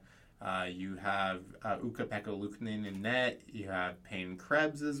 Peterka. You have Ukko-Pekka Luukkonen in net. You have Payne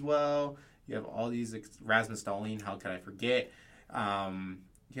Krebs as well. You have all these Rasmus Dahlin. How could I forget?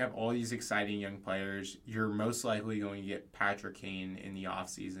 You have all these exciting young players. You're most likely going to get Patrick Kane in the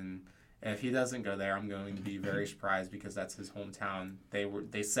offseason. And if he doesn't go there, I'm going to be very surprised because that's his hometown.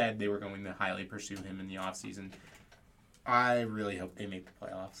 They said they were going to highly pursue him in the offseason. I really hope they make the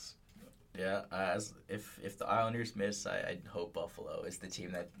playoffs. Yeah, if the Islanders miss, I hope Buffalo is the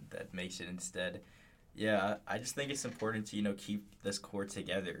team that makes it instead. Yeah, I just think it's important to keep this core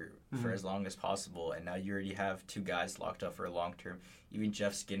together for as long as possible. And now you already have 2 guys locked up for a long term. Even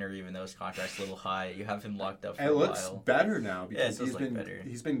Jeff Skinner, even though his contract's a little high, you have him locked up for a while. It looks better now because better.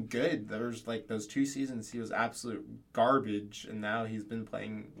 He's been good. There was those 2 seasons he was absolute garbage, and now he's been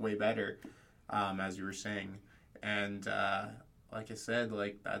playing way better, as you were saying. And like I said,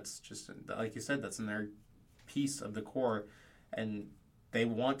 that's just like you said, that's another piece of the core, and they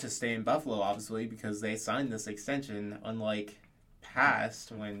want to stay in Buffalo obviously because they signed this extension. Unlike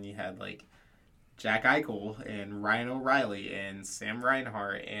past when you had Jack Eichel and Ryan O'Reilly and Sam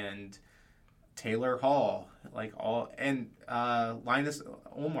Reinhart and Taylor Hall, Linus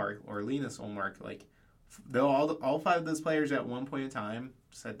Ullmark, though all 5 of those players at one point in time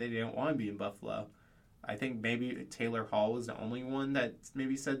said they didn't want to be in Buffalo. I think maybe Taylor Hall was the only one that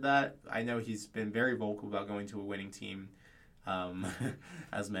maybe said that. I know he's been very vocal about going to a winning team,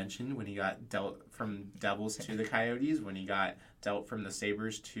 as mentioned, when he got dealt from Devils to the Coyotes, when he got dealt from the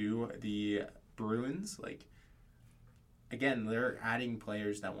Sabres to the Bruins. again, they're adding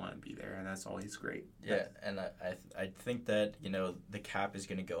players that want to be there, and that's always great. Yeah, and I think that, the cap is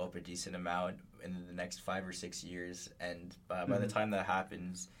going to go up a decent amount in the next 5 or 6 years, and by the time that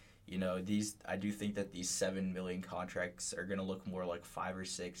happens, I do think that these $7 million contracts are going to look more like 5 or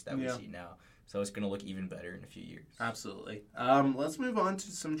 6 that we see now. So it's going to look even better in a few years. Absolutely. Let's move on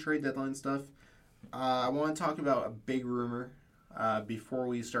to some trade deadline stuff. I want to talk about a big rumor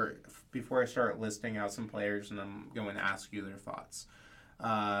before I start listing out some players, and I'm going to ask you their thoughts.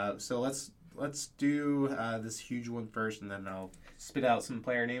 So let's do this huge one first, and then I'll spit out some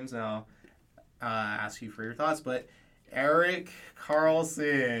player names, and I'll ask you for your thoughts. But Erik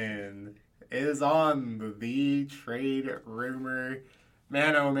Karlsson is on the trade rumor.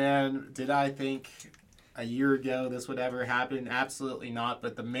 Man, oh man, did I think a year ago this would ever happen? Absolutely not,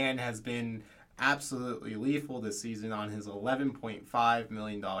 but the man has been absolutely lethal this season on his $11.5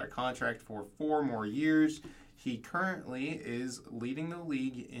 million contract for 4 more years. He currently is leading the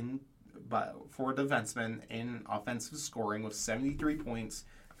league for defenseman in offensive scoring with 73 points,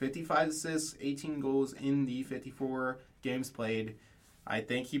 55 assists, 18 goals in the 54 games played. I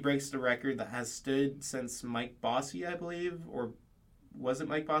think he breaks the record that has stood since Mike Bossy, I believe, or was it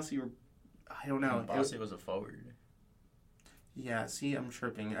Mike Bossy, or I don't know. Bossy was a forward. Yeah, see, I'm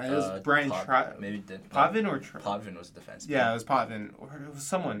tripping. It was Brian Potvin or Potvin was a defenseman. Yeah, it was Potvin. Or it was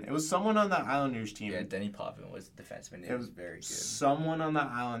someone. It was someone on the Islanders team. Yeah, Denny Potvin was the defenseman. It was very good. Someone on the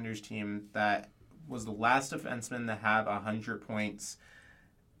Islanders team that was the last defenseman to have 100 points.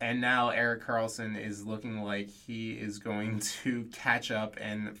 And now Erik Karlsson is looking like he is going to catch up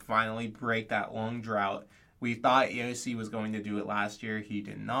and finally break that long drought. We thought EOC was going to do it last year. He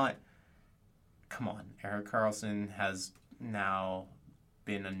did not. Come on. Erik Karlsson has now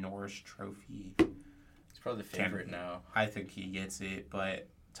been a Norris Trophy. He's probably the favorite now. I think he gets it. But,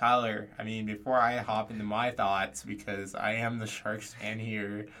 Tyler, before I hop into my thoughts, because I am the Sharks fan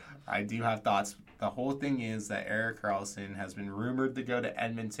here, I do have thoughts. The whole thing is that Erik Karlsson has been rumored to go to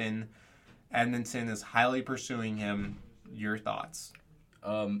Edmonton. Edmonton is highly pursuing him. Your thoughts?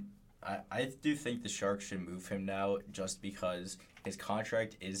 I do think the Sharks should move him now just because his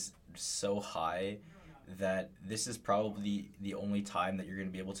contract is so high that this is probably the only time that you're going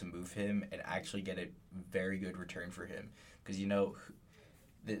to be able to move him and actually get a very good return for him. Because,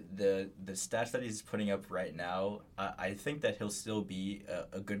 the stats that he's putting up right now, I think that he'll still be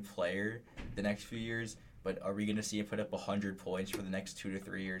a good player the next few years, but are we going to see him put up 100 points for the next 2 to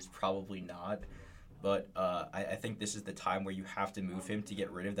 3 years? Probably not. But I think this is the time where you have to move him to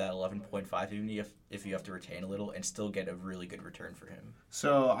get rid of that 11.5, even if you have to retain a little, and still get a really good return for him.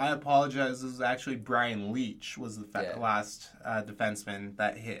 So I apologize. This is actually Brian Leetch was the last defenseman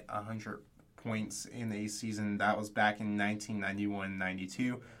that hit 100 points in a season. That was back in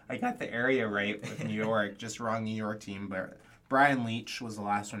 1991-92. I got the area right with New York, just wrong New York team, but Brian Leetch was the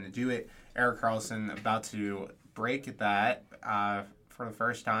last one to do it. Erik Karlsson about to break that for the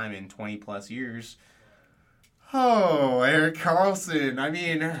first time in 20-plus years. Oh, Erik Karlsson.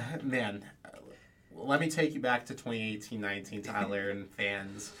 Man, let me take you back to 2018-19, Tyler, and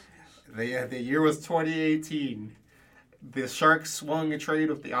fans. The year was 2018. The Sharks swung a trade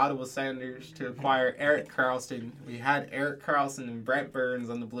with the Ottawa Senators to acquire Erik Karlsson. We had Erik Karlsson and Brent Burns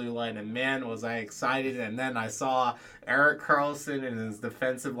on the blue line, and man, was I excited. And then I saw Erik Karlsson and his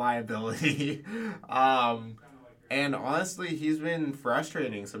defensive liability. And honestly, he's been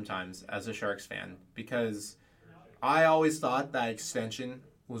frustrating sometimes as a Sharks fan because I always thought that extension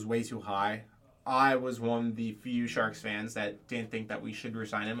was way too high. I was one of the few Sharks fans that didn't think that we should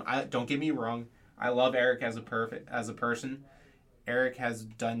resign him. Don't get me wrong. I love Erik as a person. Erik has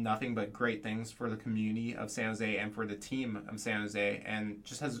done nothing but great things for the community of San Jose and for the team of San Jose, and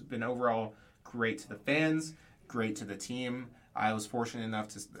just has been overall great to the fans, great to the team. I was fortunate enough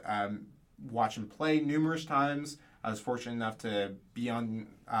to watch him play numerous times. I was fortunate enough to be on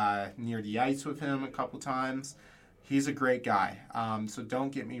near the ice with him a couple times. He's a great guy, so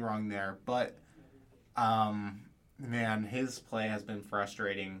don't get me wrong there. But, man, his play has been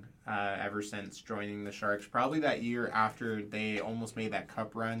frustrating ever since joining the Sharks. Probably that year after they almost made that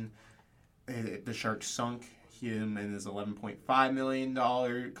cup run, the Sharks sunk him, and his $11.5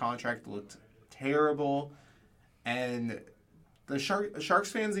 million contract looked terrible. And the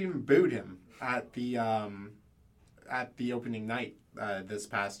Sharks fans even booed him at the opening night this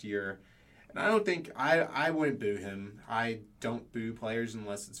past year. And I don't think I wouldn't boo him. I don't boo players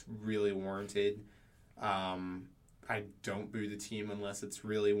unless it's really warranted. I don't boo the team unless it's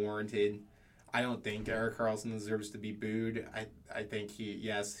really warranted. I don't think Erik Karlsson deserves to be booed. I think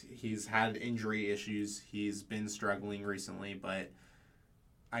he's had injury issues. He's been struggling recently, but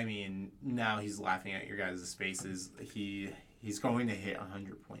I mean, now he's laughing at your guys' faces. He's going to hit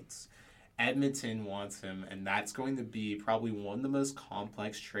 100 points. Edmonton wants him, and that's going to be probably one of the most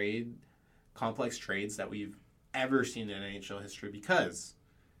complex trades that we've ever seen in NHL history because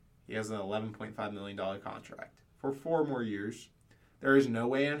he has an $11.5 million contract for 4 more years. There is no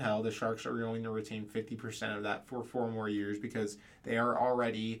way in hell the Sharks are going to retain 50% of that for 4 more years because they are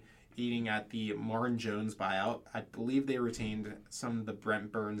already eating at the Martin Jones buyout. I believe they retained some of the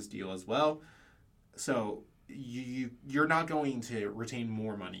Brent Burns deal as well. So you're not going to retain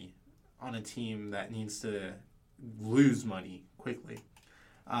more money on a team that needs to lose money quickly.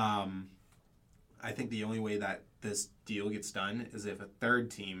 I think the only way that this deal gets done is if a third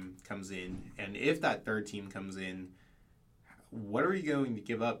team comes in. And if that third team comes in, what are you going to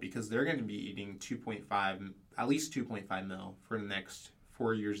give up? Because they're going to be eating at least 2.5 mil for the next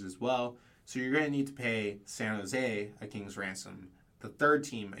 4 years as well. So you're going to need to pay San Jose a king's ransom, the third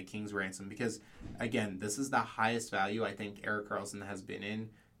team a king's ransom, because, again, this is the highest value I think Erik Karlsson has been in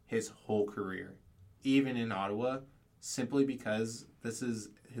his whole career, even in Ottawa, simply because this is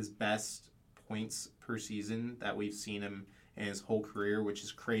his best points per season that we've seen him in his whole career, which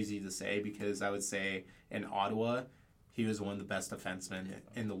is crazy to say because I would say in Ottawa, he was one of the best defensemen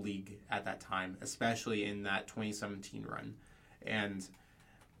in the league at that time, especially in that 2017 run. And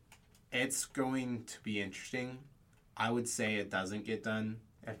it's going to be interesting. I would say it doesn't get done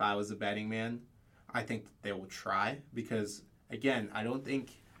if I was a betting man. I think they will try because, again, I don't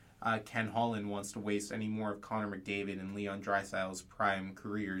think Ken Holland wants to waste any more of Connor McDavid and Leon Draisaitl's prime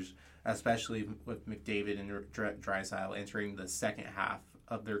careers, especially with McDavid and Draisaitl entering the second half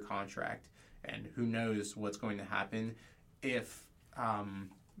of their contract. And who knows what's going to happen if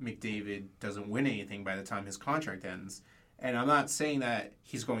McDavid doesn't win anything by the time his contract ends. And I'm not saying that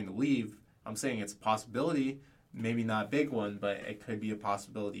he's going to leave. I'm saying it's a possibility, maybe not a big one, but it could be a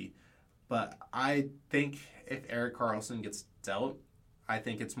possibility. But I think if Erik Karlsson gets dealt, I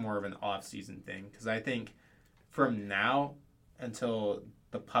think it's more of an off-season thing. Because I think from now until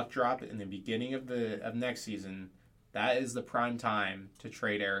the puck drop in the beginning of next season, that is the prime time to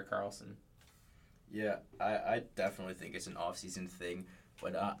trade Erik Karlsson. Yeah, I definitely think it's an off-season thing.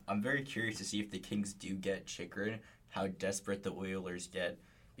 But I'm very curious to see if the Kings do get Chychrun, how desperate the Oilers get.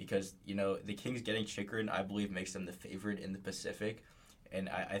 Because, the Kings getting Chychrun, I believe, makes them the favorite in the Pacific. And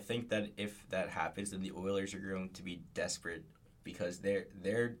I think that if that happens, then the Oilers are going to be desperate because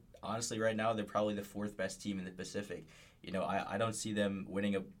they're honestly right now, they're probably the 4th best team in the Pacific. I don't see them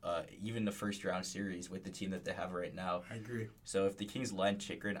winning even the first-round series with the team that they have right now. I agree. So if the Kings land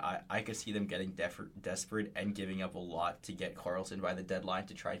Chychrun, I could see them getting desperate and giving up a lot to get Karlsson by the deadline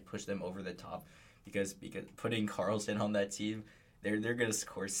to try and push them over the top. Because putting Karlsson on that team, they're going to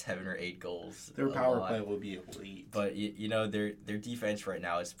score 7 or 8 goals. Their power play will be elite. But, their defense right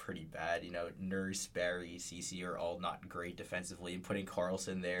now is pretty bad. Nurse, Barry, Ceci are all not great defensively. And putting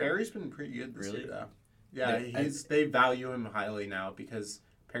Karlsson there... Barry's been pretty good this year, though. Yeah, Yeah, they value him highly now because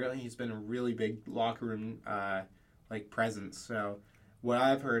apparently he's been a really big locker room presence. So what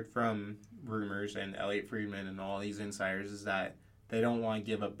I've heard from rumors and Elliot Friedman and all these insiders is that they don't want to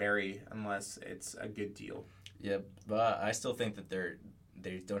give up Barry unless it's a good deal. Yeah, but I still think that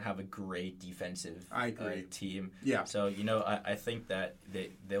they don't have a great defensive team. Yeah. So, I think that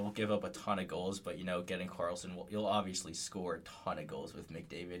they will give up a ton of goals, but, getting Karlsson, you'll obviously score a ton of goals with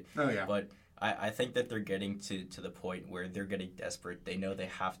McDavid. Oh, yeah. But I think that they're getting to the point where they're getting desperate. They know they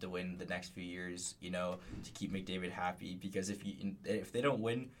have to win the next few years, to keep McDavid happy. Because if they don't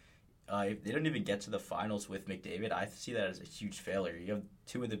win, if they don't even get to the finals with McDavid, I see that as a huge failure. You have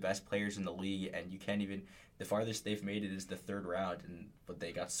 2 of the best players in the league, and you can't even... The farthest they've made it is the 3rd round, but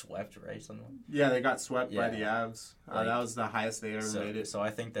they got swept, right? Yeah, they got swept by the Avs. That was the highest they ever made it. So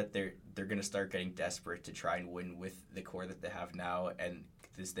I think that they're going to start getting desperate to try and win with the core that they have now, and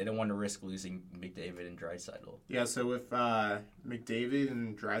they don't want to risk losing McDavid and Draisaitl. Yeah, so with McDavid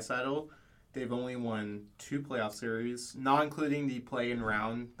and Draisaitl, they've only won 2 playoff series, not including the play-in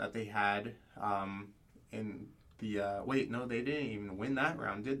round that they had in the... wait, no, they didn't even win that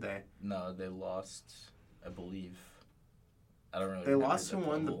round, did they? No, they lost... I believe. I don't really. They lost to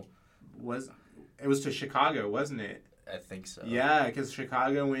one. It was to Chicago, wasn't it? I think so. Yeah, because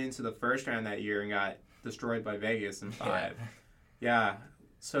Chicago went into the first round that year and got destroyed by Vegas in 5. Yeah.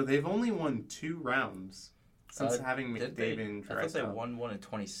 So they've only won 2 rounds since having McDavid and Draisaitl. I thought they won one in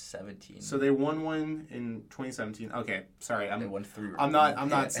 2017. So they won one in 2017. Okay, sorry, they won 3. I'm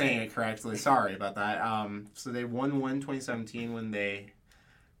not saying it correctly. Sorry about that. So they won one in 2017 when they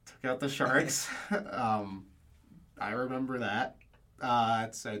took out the Sharks. I remember that.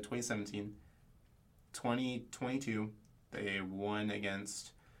 So 2017. 2022, they won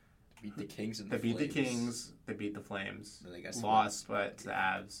against beat the Kings and they the beat Flames. the Kings. They beat the Flames. Then they got Lost, but to the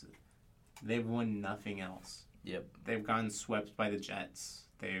Avs. They've won nothing else. Yep. They've gotten swept by the Jets.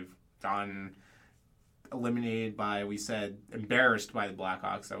 They've gotten eliminated by, we said, embarrassed by the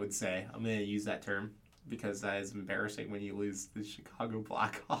Blackhawks, I would say. I'm going to use that term because that is embarrassing when you lose the Chicago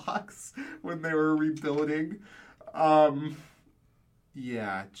Blackhawks when they were rebuilding.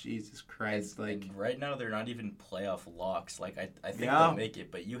 Yeah, Jesus Christ. And right now, they're not even playoff locks. Like, I think Yeah. they'll make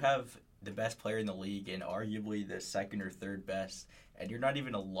it, but you have the best player in the league and arguably the second or third best, and you're not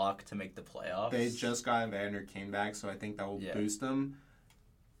even a lock to make the playoffs. They just got Evander Kane back, so I think that will boost them.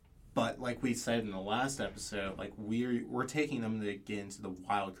 But like we said in the last episode, like we're taking them to get into the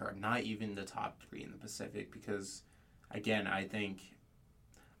wild card, not even the top 3 in the Pacific, because again, I think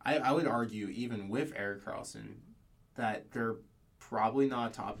I would argue even with Erik Karlsson that they're probably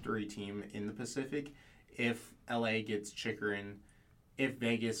not a top 3 team in the Pacific if LA gets Chychrun, if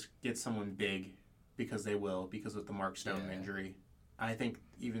Vegas gets someone big, because they will, because of the Mark Stone injury. I think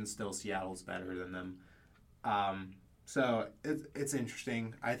even still Seattle's better than them. So it's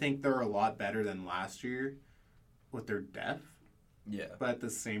interesting. I think they're a lot better than last year with their depth. Yeah. But at the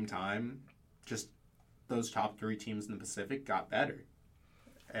same time, just those top 3 teams in the Pacific got better.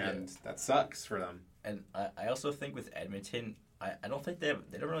 And that sucks for them. And I also think with Edmonton, I don't think they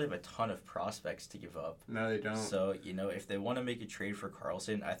don't really have a ton of prospects to give up. No, they don't. So, if they want to make a trade for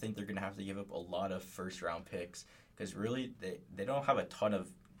Karlsson, I think they're going to have to give up a lot of first-round picks because really they don't have a ton of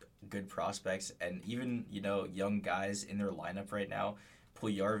good prospects, and even young guys in their lineup right now.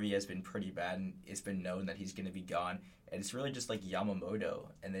 Puljujarvi has been pretty bad, and it's been known that he's going to be gone. And it's really just like Yamamoto,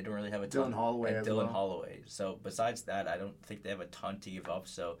 and they don't really have a ton. Dylan Holloway as well. Holloway. So besides that, I don't think they have a ton to give up.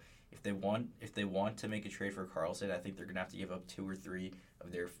 So if they want to make a trade for Karlsson, I think they're going to have to give up 2 or 3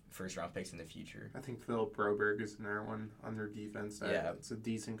 of their first round picks in the future. I think Philip Broberg is another one on their defense. It's a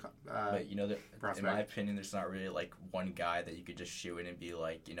decent but prospect. In my opinion, there's not really like one guy that you could just shoe in and be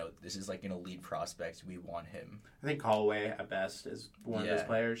like, this is like an elite prospect. We want him. I think Holloway at best is one of those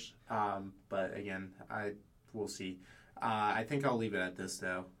players. But again, we'll see. I think I'll leave it at this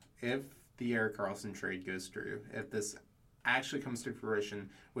though. If the Erik Karlsson trade goes through, if this actually comes to fruition,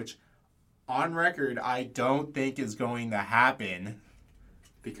 which on record I don't think is going to happen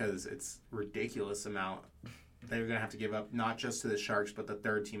because it's ridiculous amount they're going to have to give up, not just to the Sharks, but the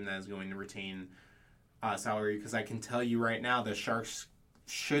third team that is going to retain salary. Because I can tell you right now, the Sharks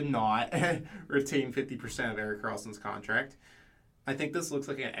should not retain 50% of Erik Karlsson's contract. I think this looks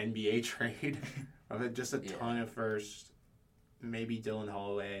like an NBA trade of it, just a ton of first, maybe Dylan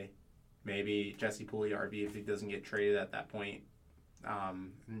Holloway, maybe Jesse Puljujarvi if he doesn't get traded at that point,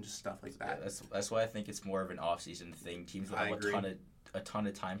 and just stuff like that. Yeah, that's why I think it's more of an off-season thing. Teams will have a ton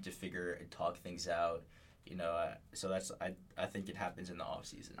of time to figure and talk things out. So that's I think it happens in the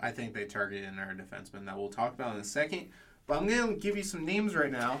off-season. I think they targeted another defenseman that we'll talk about in a second. But I'm going to give you some names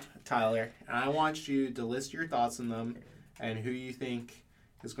right now, Tyler, and I want you to list your thoughts on them and who you think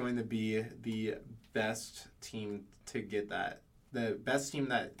is going to be the best team to get that. The best team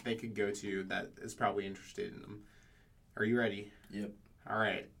that they could go to that is probably interested in them. Are you ready? Yep. All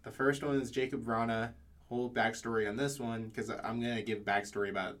right. The first one is Jacob Vrana. Whole backstory on this one, because I'm going to give backstory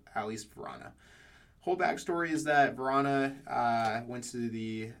about at least Vrana. Whole backstory is that Vrana went to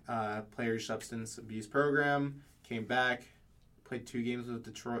the Players Substance Abuse Program, came back, played 2 games with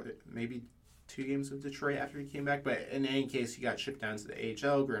Detroit, maybe 2 games with Detroit after he came back. But in any case, he got shipped down to the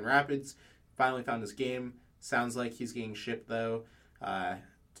AHL, Grand Rapids, finally found his game. Sounds like he's getting shipped, though.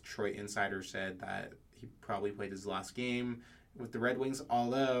 Detroit Insider said that he probably played his last game with the Red Wings,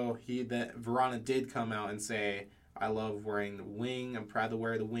 although Vrana did come out and say, I love wearing the wing, I'm proud to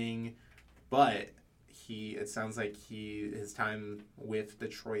wear the wing, but it sounds like his time with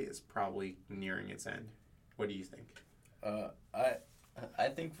Detroit is probably nearing its end. What do you think? I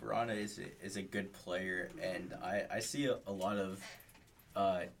think Vrana is a good player, and I see a lot of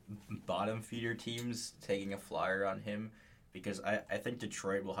bottom feeder teams taking a flyer on him because I think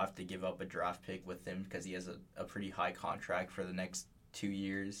Detroit will have to give up a draft pick with him because he has a pretty high contract for the next 2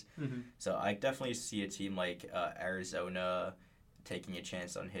 years. Mm-hmm. So I definitely see a team like Arizona taking a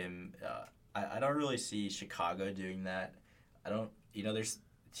chance on him. I don't really see Chicago doing that. There's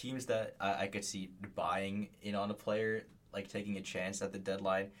teams that I could see buying in on a player, like taking a chance at the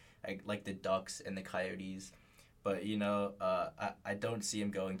deadline, like the Ducks and the Coyotes. But, I don't see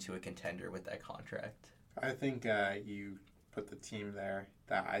him going to a contender with that contract. I think you put the team there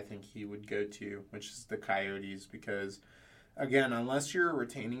that I think he would go to, which is the Coyotes, because, again, unless you're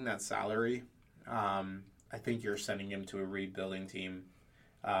retaining that salary, I think you're sending him to a rebuilding team.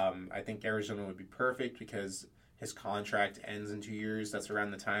 I think Arizona would be perfect because his contract ends in 2 years. That's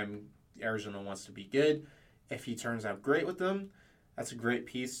around the time Arizona wants to be good. If he turns out great with them, that's a great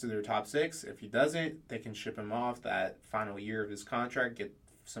piece to their top six. If he doesn't, they can ship him off that final year of his contract, get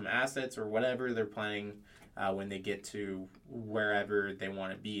some assets or whatever they're planning when they get to wherever they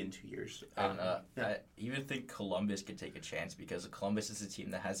want to be in 2 years. I even think Columbus could take a chance because Columbus is a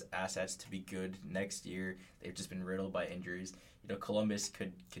team that has assets to be good next year. They've just been riddled by injuries. Columbus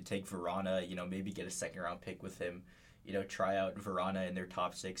could take Verana, maybe get a second-round pick with him. Try out Verana in their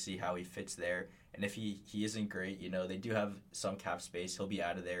top six, see how he fits there. And if he isn't great, they do have some cap space. He'll be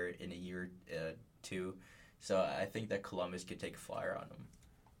out of there in a year or two. So I think that Columbus could take a flyer on him.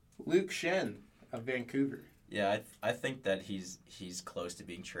 Luke Schenn of Vancouver. Yeah, I think that he's close to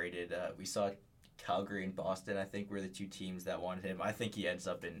being traded. We saw Calgary and Boston, I think, were the two teams that wanted him. I think he ends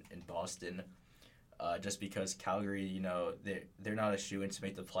up in Boston just because Calgary, they're not a shoo-in to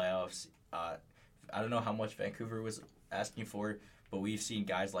make the playoffs. I don't know how much Vancouver was asking for, but we've seen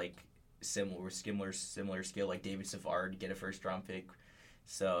guys like similar skill like David Savard get a first-round pick.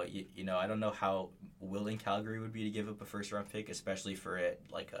 So, I don't know how willing Calgary would be to give up a first-round pick, especially for a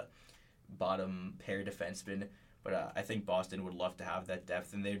bottom pair defenseman. But I think Boston would love to have that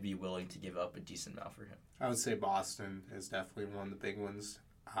depth, and they'd be willing to give up a decent amount for him. I would say Boston is definitely one of the big ones.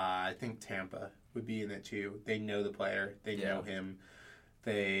 I think Tampa would be in it too. They know the player. They know him.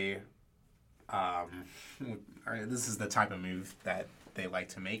 They, this is the type of move that they like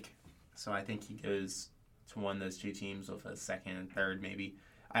to make. So I think he goes to one of those two teams with a second and third maybe.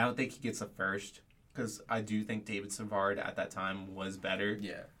 I don't think he gets a first because I do think David Savard at that time was better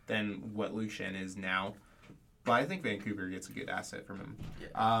than what Luke Schenn is now. But I think Vancouver gets a good asset from him.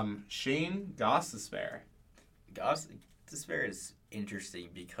 Yeah. Shane Gostisbehere. Gostisbehere is interesting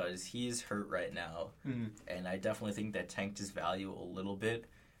because he's hurt right now, and I definitely think that tanked his value a little bit.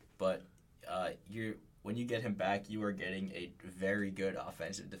 But when you get him back, you are getting a very good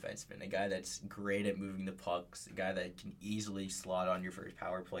offensive defenseman, a guy that's great at moving the pucks, a guy that can easily slot on your first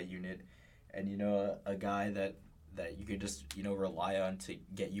power play unit, and a guy that you could just rely on to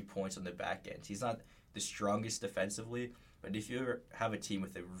get you points on the back end. He's not the strongest defensively, but if you ever have a team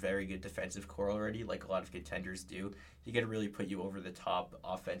with a very good defensive core already, like a lot of contenders do, he can really put you over the top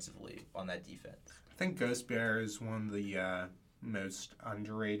offensively on that defense. I think Gostisbehere is one of the most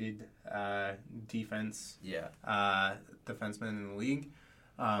underrated defensemen in the league.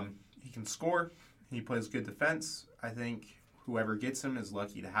 He can score. He plays good defense. I think whoever gets him is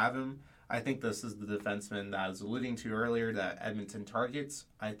lucky to have him. I think this is the defenseman that I was alluding to earlier that Edmonton targets.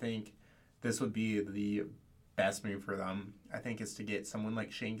 I think this would be the best move for them. I think is to get someone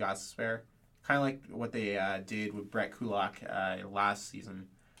like Shane Gostisbehere, kind of like what they did with Brett Kulak last season.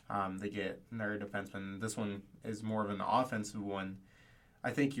 They get another defenseman. This one is more of an offensive one.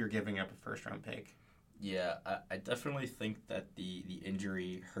 I think you're giving up a first-round pick. Yeah, I definitely think that the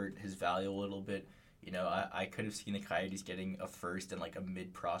injury hurt his value a little bit. I could have seen the Coyotes getting a first and like a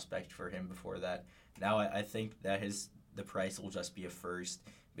mid-prospect for him before that. Now I think that the price will just be a first.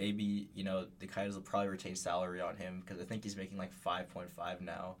 Maybe, the Coyotes will probably retain salary on him because I think he's making like 5.5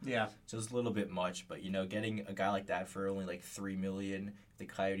 now. Yeah. So it's a little bit much, but, getting a guy like that for only like $3 million, the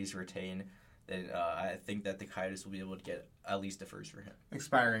Coyotes retain, then I think that the Coyotes will be able to get at least a first for him.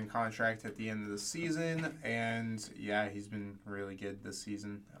 Expiring contract at the end of the season, and yeah, he's been really good this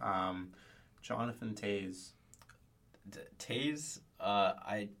season. Jonathan Toews. Toews,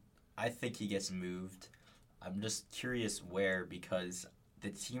 I think he gets moved. I'm just curious where because the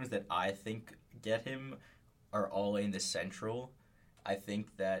teams that I think get him are all in the Central. I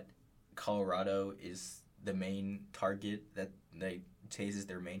think that Colorado is the main target, that Toews is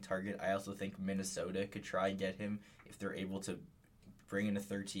their main target. I also think Minnesota could try and get him if they're able to bring in a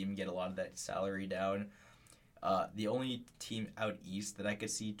third team and get a lot of that salary down. The only team out east that I could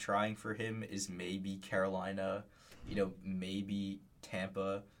see trying for him is maybe Carolina, maybe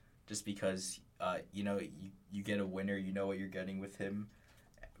Tampa, just because, you get a winner, you know what you're getting with him.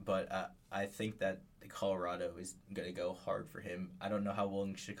 But I think that Colorado is going to go hard for him. I don't know how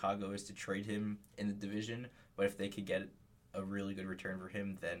willing Chicago is to trade him in the division, but if they could get a really good return for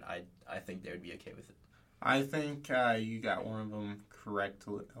him, then I think they would be okay with it. I think you got one of them correct,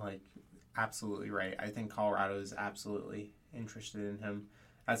 absolutely right. I think Colorado is absolutely interested in him.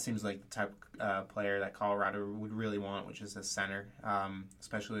 That seems like the type of player that Colorado would really want, which is a center,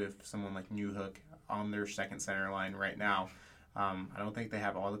 especially if someone like Newhook on their second center line right now. I don't think they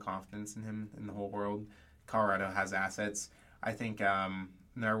have all the confidence in him in the whole world. Colorado has assets. I think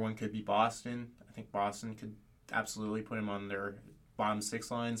another one could be Boston. I think Boston could absolutely put him on their bottom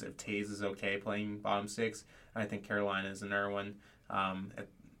six lines if Toews is okay playing bottom six. And I think Carolina is another one.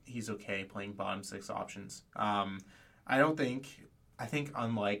 he's okay playing bottom six options. I think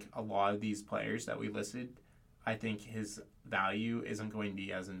unlike a lot of these players that we listed, I think his value isn't going to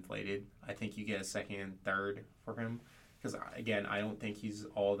be as inflated. I think you get a second and third for him because, again, I don't think he's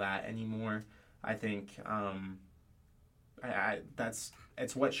all that anymore. I think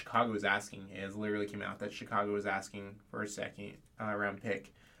it's what Chicago is asking. It has literally came out that Chicago is asking for a second round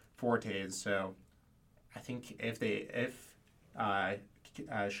pick for Taves. So I think if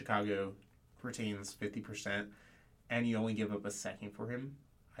Chicago retains 50% and you only give up a second for him,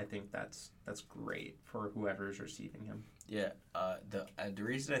 I think that's great for whoever's receiving him. Yeah, the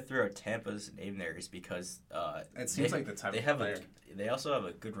reason I threw out Tampa's name there is because it seems like the type of player. They also have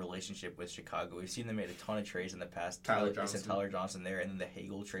a good relationship with Chicago. We've seen them made a ton of trades in the past. Tyler Johnson there, and then the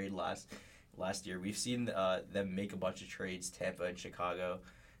Hagel trade last year. We've seen them make a bunch of trades, Tampa and Chicago.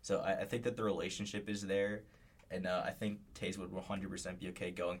 So I think that the relationship is there, and I think Taves would 100% be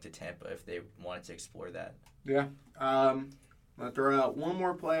okay going to Tampa if they wanted to explore that. Yeah. I'm going to throw out one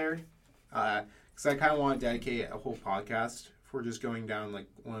more player because I kind of want to dedicate a whole podcast for just going down like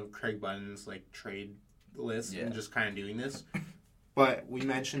one of Craig Button's like trade lists and just kind of doing this. But we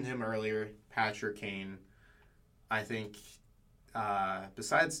mentioned him earlier, Patrick Kane. I think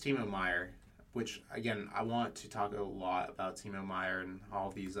besides Timo Meier, which, again, I want to talk a lot about Timo Meier and all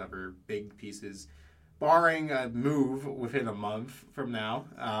these other big pieces, barring a move within a month from now.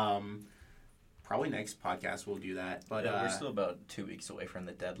 Probably next podcast we'll do that. But we're still about 2 weeks away from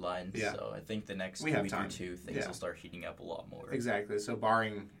the deadline, so I think the next week or two, things will start heating up a lot more. Exactly. So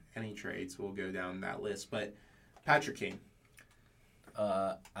barring any trades, we'll go down that list. But Patrick Kane.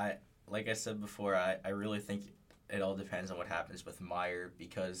 Like I said before, I really think it all depends on what happens with Meier,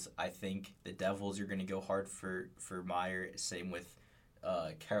 because I think the Devils are going to go hard for Meier. Same with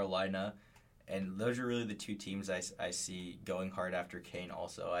Carolina, and those are really the two teams I see going hard after Kane.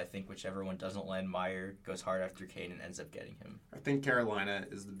 Also, I think whichever one doesn't land Meier goes hard after Kane and ends up getting him. I think Carolina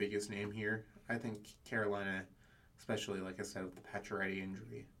is the biggest name here. I think Carolina, especially like I said with the Pacioretty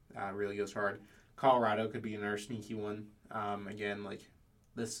injury, really goes hard. Colorado could be another sneaky one. Again, like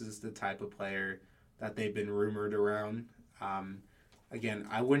this is the type of player that they've been rumored around. Again,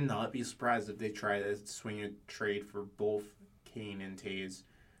 I would not be surprised if they try to swing a trade for both Kane and Taves.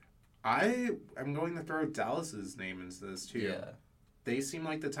 I am going to throw Dallas's name into this too. Yeah. They seem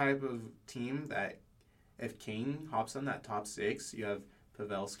like the type of team that if Kane hops on that top six, you have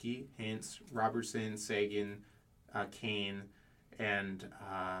Pavelski, Hintz, Robertson, Sagan, Kane, and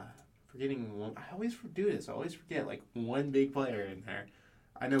forgetting one. I always do this. I always forget like one big player in there.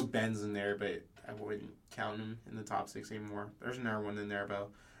 I know Ben's in there, but I wouldn't count him in the top six anymore. There's another one in there, though.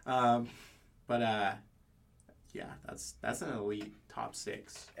 Yeah, that's an elite top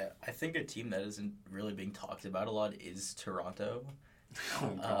six. I think a team that isn't really being talked about a lot is Toronto.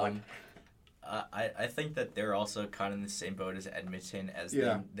 Oh, God. I think that they're also kind of in the same boat as Edmonton, as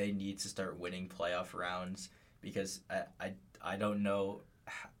they need to start winning playoff rounds, because I don't know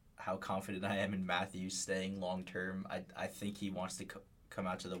how confident I am in Matthews staying long term. I think he wants to come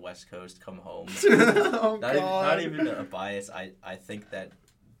out to the West Coast, come home. Not even a bias. I think that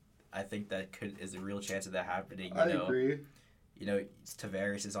is a real chance of that happening. I agree. You know,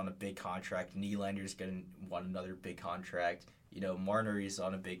 Tavares is on a big contract. Nylander's going to want another big contract. You know, Marner is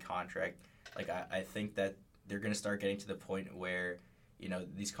on a big contract. Like, I think that they're going to start getting to the point where, you know,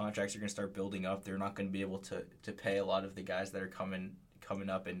 these contracts are going to start building up. They're not going to be able to pay a lot of the guys that are coming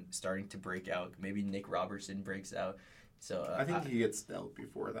up and starting to break out. Maybe Nick Robertson breaks out. So I think he gets dealt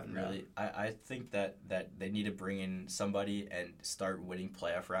before then. Really, I think that they need to bring in somebody and start winning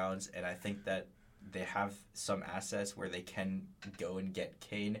playoff rounds, and I think that they have some assets where they can go and get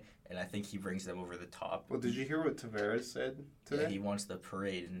Kane, and I think he brings them over the top. Well, did you hear what Tavares said today? Yeah, he wants the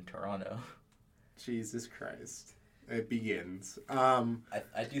parade in Toronto. Jesus Christ. It begins. I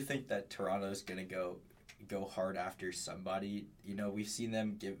do think that Toronto's going to go hard after somebody. You know, we've seen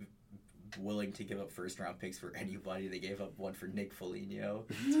them willing to give up first-round picks for anybody. They gave up one for Nick Foligno.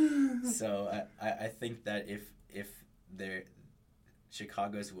 So I think that if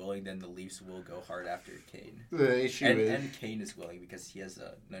Chicago's willing, then the Leafs will go hard after Kane. The issue and Kane is willing because he has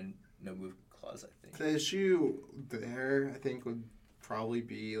a no move clause, I think. The issue there, I think, would probably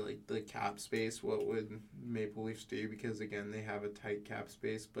be like the cap space. What would Maple Leafs do? Because again, they have a tight cap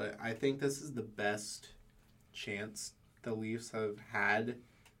space. But I think this is the best chance the Leafs have had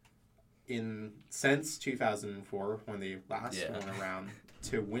since 2004 when they last won around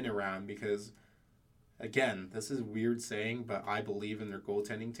to win around, because again, this is weird saying, but I believe in their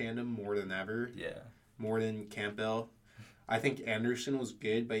goaltending tandem more than ever. Yeah. More than Campbell. I think Anderson was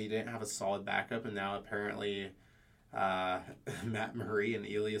good, but he didn't have a solid backup, and now apparently Matt Murray and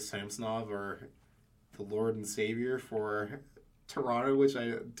Ilya Samsonov are the Lord and Savior for Toronto, which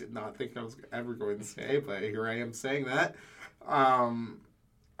I did not think I was ever going to say, but here I am saying that.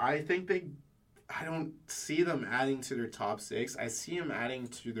 I think I don't see them adding to their top six. I see them adding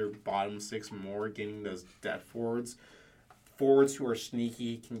to their bottom six more, getting those depth forwards. Forwards who are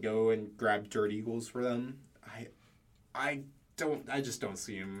sneaky, can go and grab dirty goals for them. I just don't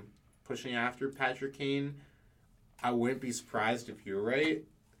see him pushing after Patrick Kane. I wouldn't be surprised if you're right.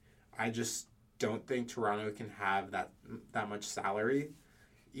 I just don't think Toronto can have that much salary,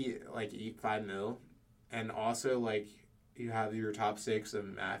 eat $5 million, and also like you have your top six of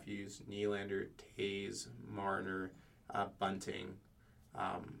Matthews, Nylander, Taves, Marner, Bunting,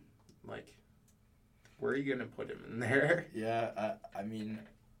 where are you gonna put him in there? Yeah, I mean,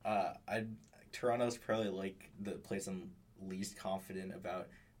 Toronto's probably like the place I'm least confident about.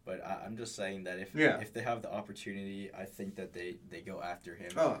 But I'm just saying that if they have the opportunity, I think that they go after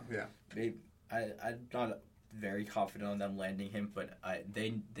him. Oh, yeah. I'm not very confident on them landing him, but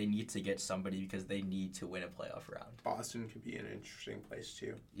they need to get somebody because they need to win a playoff round. Boston could be an interesting place,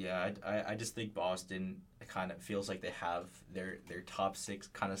 too. Yeah, I just think Boston kind of feels like they have their top six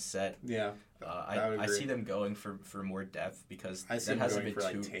kind of set. Yeah. I see them going for more depth because that hasn't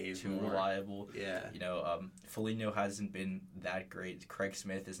been too reliable. Yeah. Foligno hasn't been that great. Craig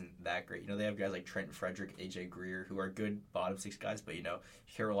Smith isn't that great. They have guys like Trent Frederick, AJ Greer, who are good bottom six guys, but you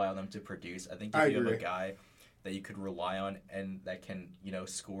can't rely on them to produce. I think if you have a guy that you could rely on and that can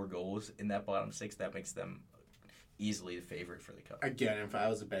score goals in that bottom six, that makes them easily the favorite for the cup. Again, if I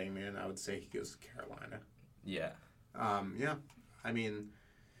was a betting man, I would say he goes to Carolina. Yeah. Yeah. I mean,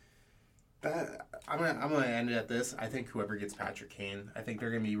 I'm gonna end it at this. I think whoever gets Patrick Kane, I think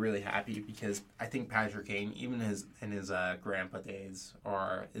they're gonna be really happy because I think Patrick Kane, even in his grandpa days,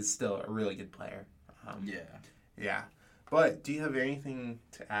 is still a really good player. Yeah. But do you have anything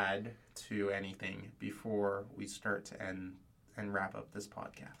to add to anything before we start to end and wrap up this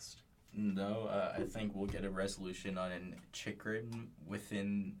podcast? No, I think we'll get a resolution on Chychrun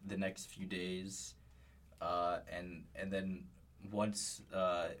within the next few days, and then once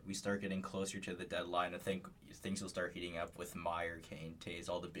we start getting closer to the deadline, I think things will start heating up with Meyer, Kane, Taves,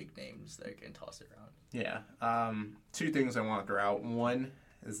 all the big names that can toss it around. Yeah. Two things I want to throw out. One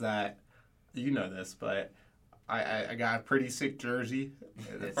is that you know this, but I got a pretty sick jersey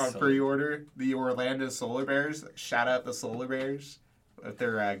from pre-order. The Orlando Solar Bears. Shout out the Solar Bears. With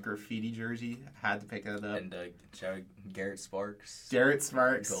their graffiti jersey. Had to pick it up. And Garrett Sparks.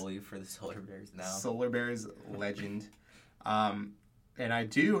 Goalie for the Solar Bears now. Solar Bears legend. And I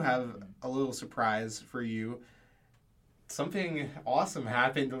do have a little surprise for you. Something awesome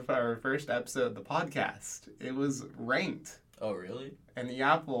happened with our first episode of the podcast. It was ranked. Oh, really? And the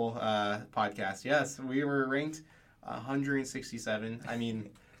Apple podcast, yes, we were ranked 167. I mean,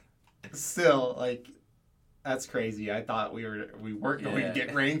 still, that's crazy. I thought we weren't going to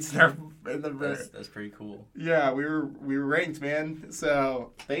get ranked in the That's pretty cool. Yeah, we were ranked, man.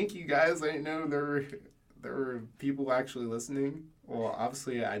 So thank you guys. I didn't know there were people actually listening. Well,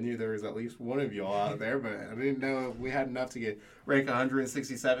 obviously I knew there was at least one of y'all out there, but I didn't know we had enough to get ranked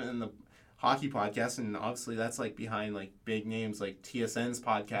 167 in the hockey podcast, and obviously that's behind big names like TSN's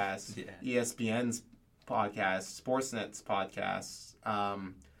podcast, ESPN's podcast, Sportsnet's podcast.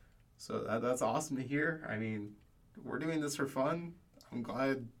 So that's awesome to hear. I mean, we're doing this for fun. I'm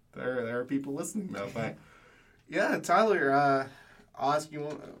glad there are people listening though. But yeah, Tyler, I'll ask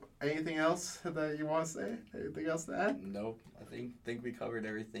you anything else that you want to say? Anything else to add? Nope. I think we covered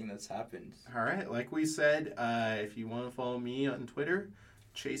everything that's happened. All right. Like we said, if you want to follow me on Twitter,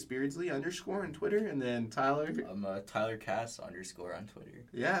 Chase Beardsley _ on Twitter, and then Tyler. I'm Tyler Cass _ on Twitter.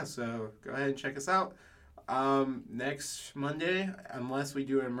 Yeah, so go ahead and check us out. Next Monday, unless we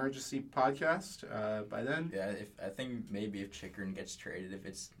do an emergency podcast, by then. Yeah, I think maybe if Chychrun gets traded, if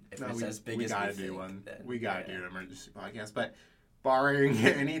it's as big as we gotta do think, one. Then, we gotta do an emergency podcast. But barring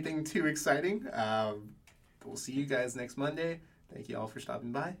anything too exciting, we'll see you guys next Monday. Thank you all for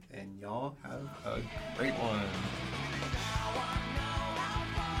stopping by, and y'all have a great one.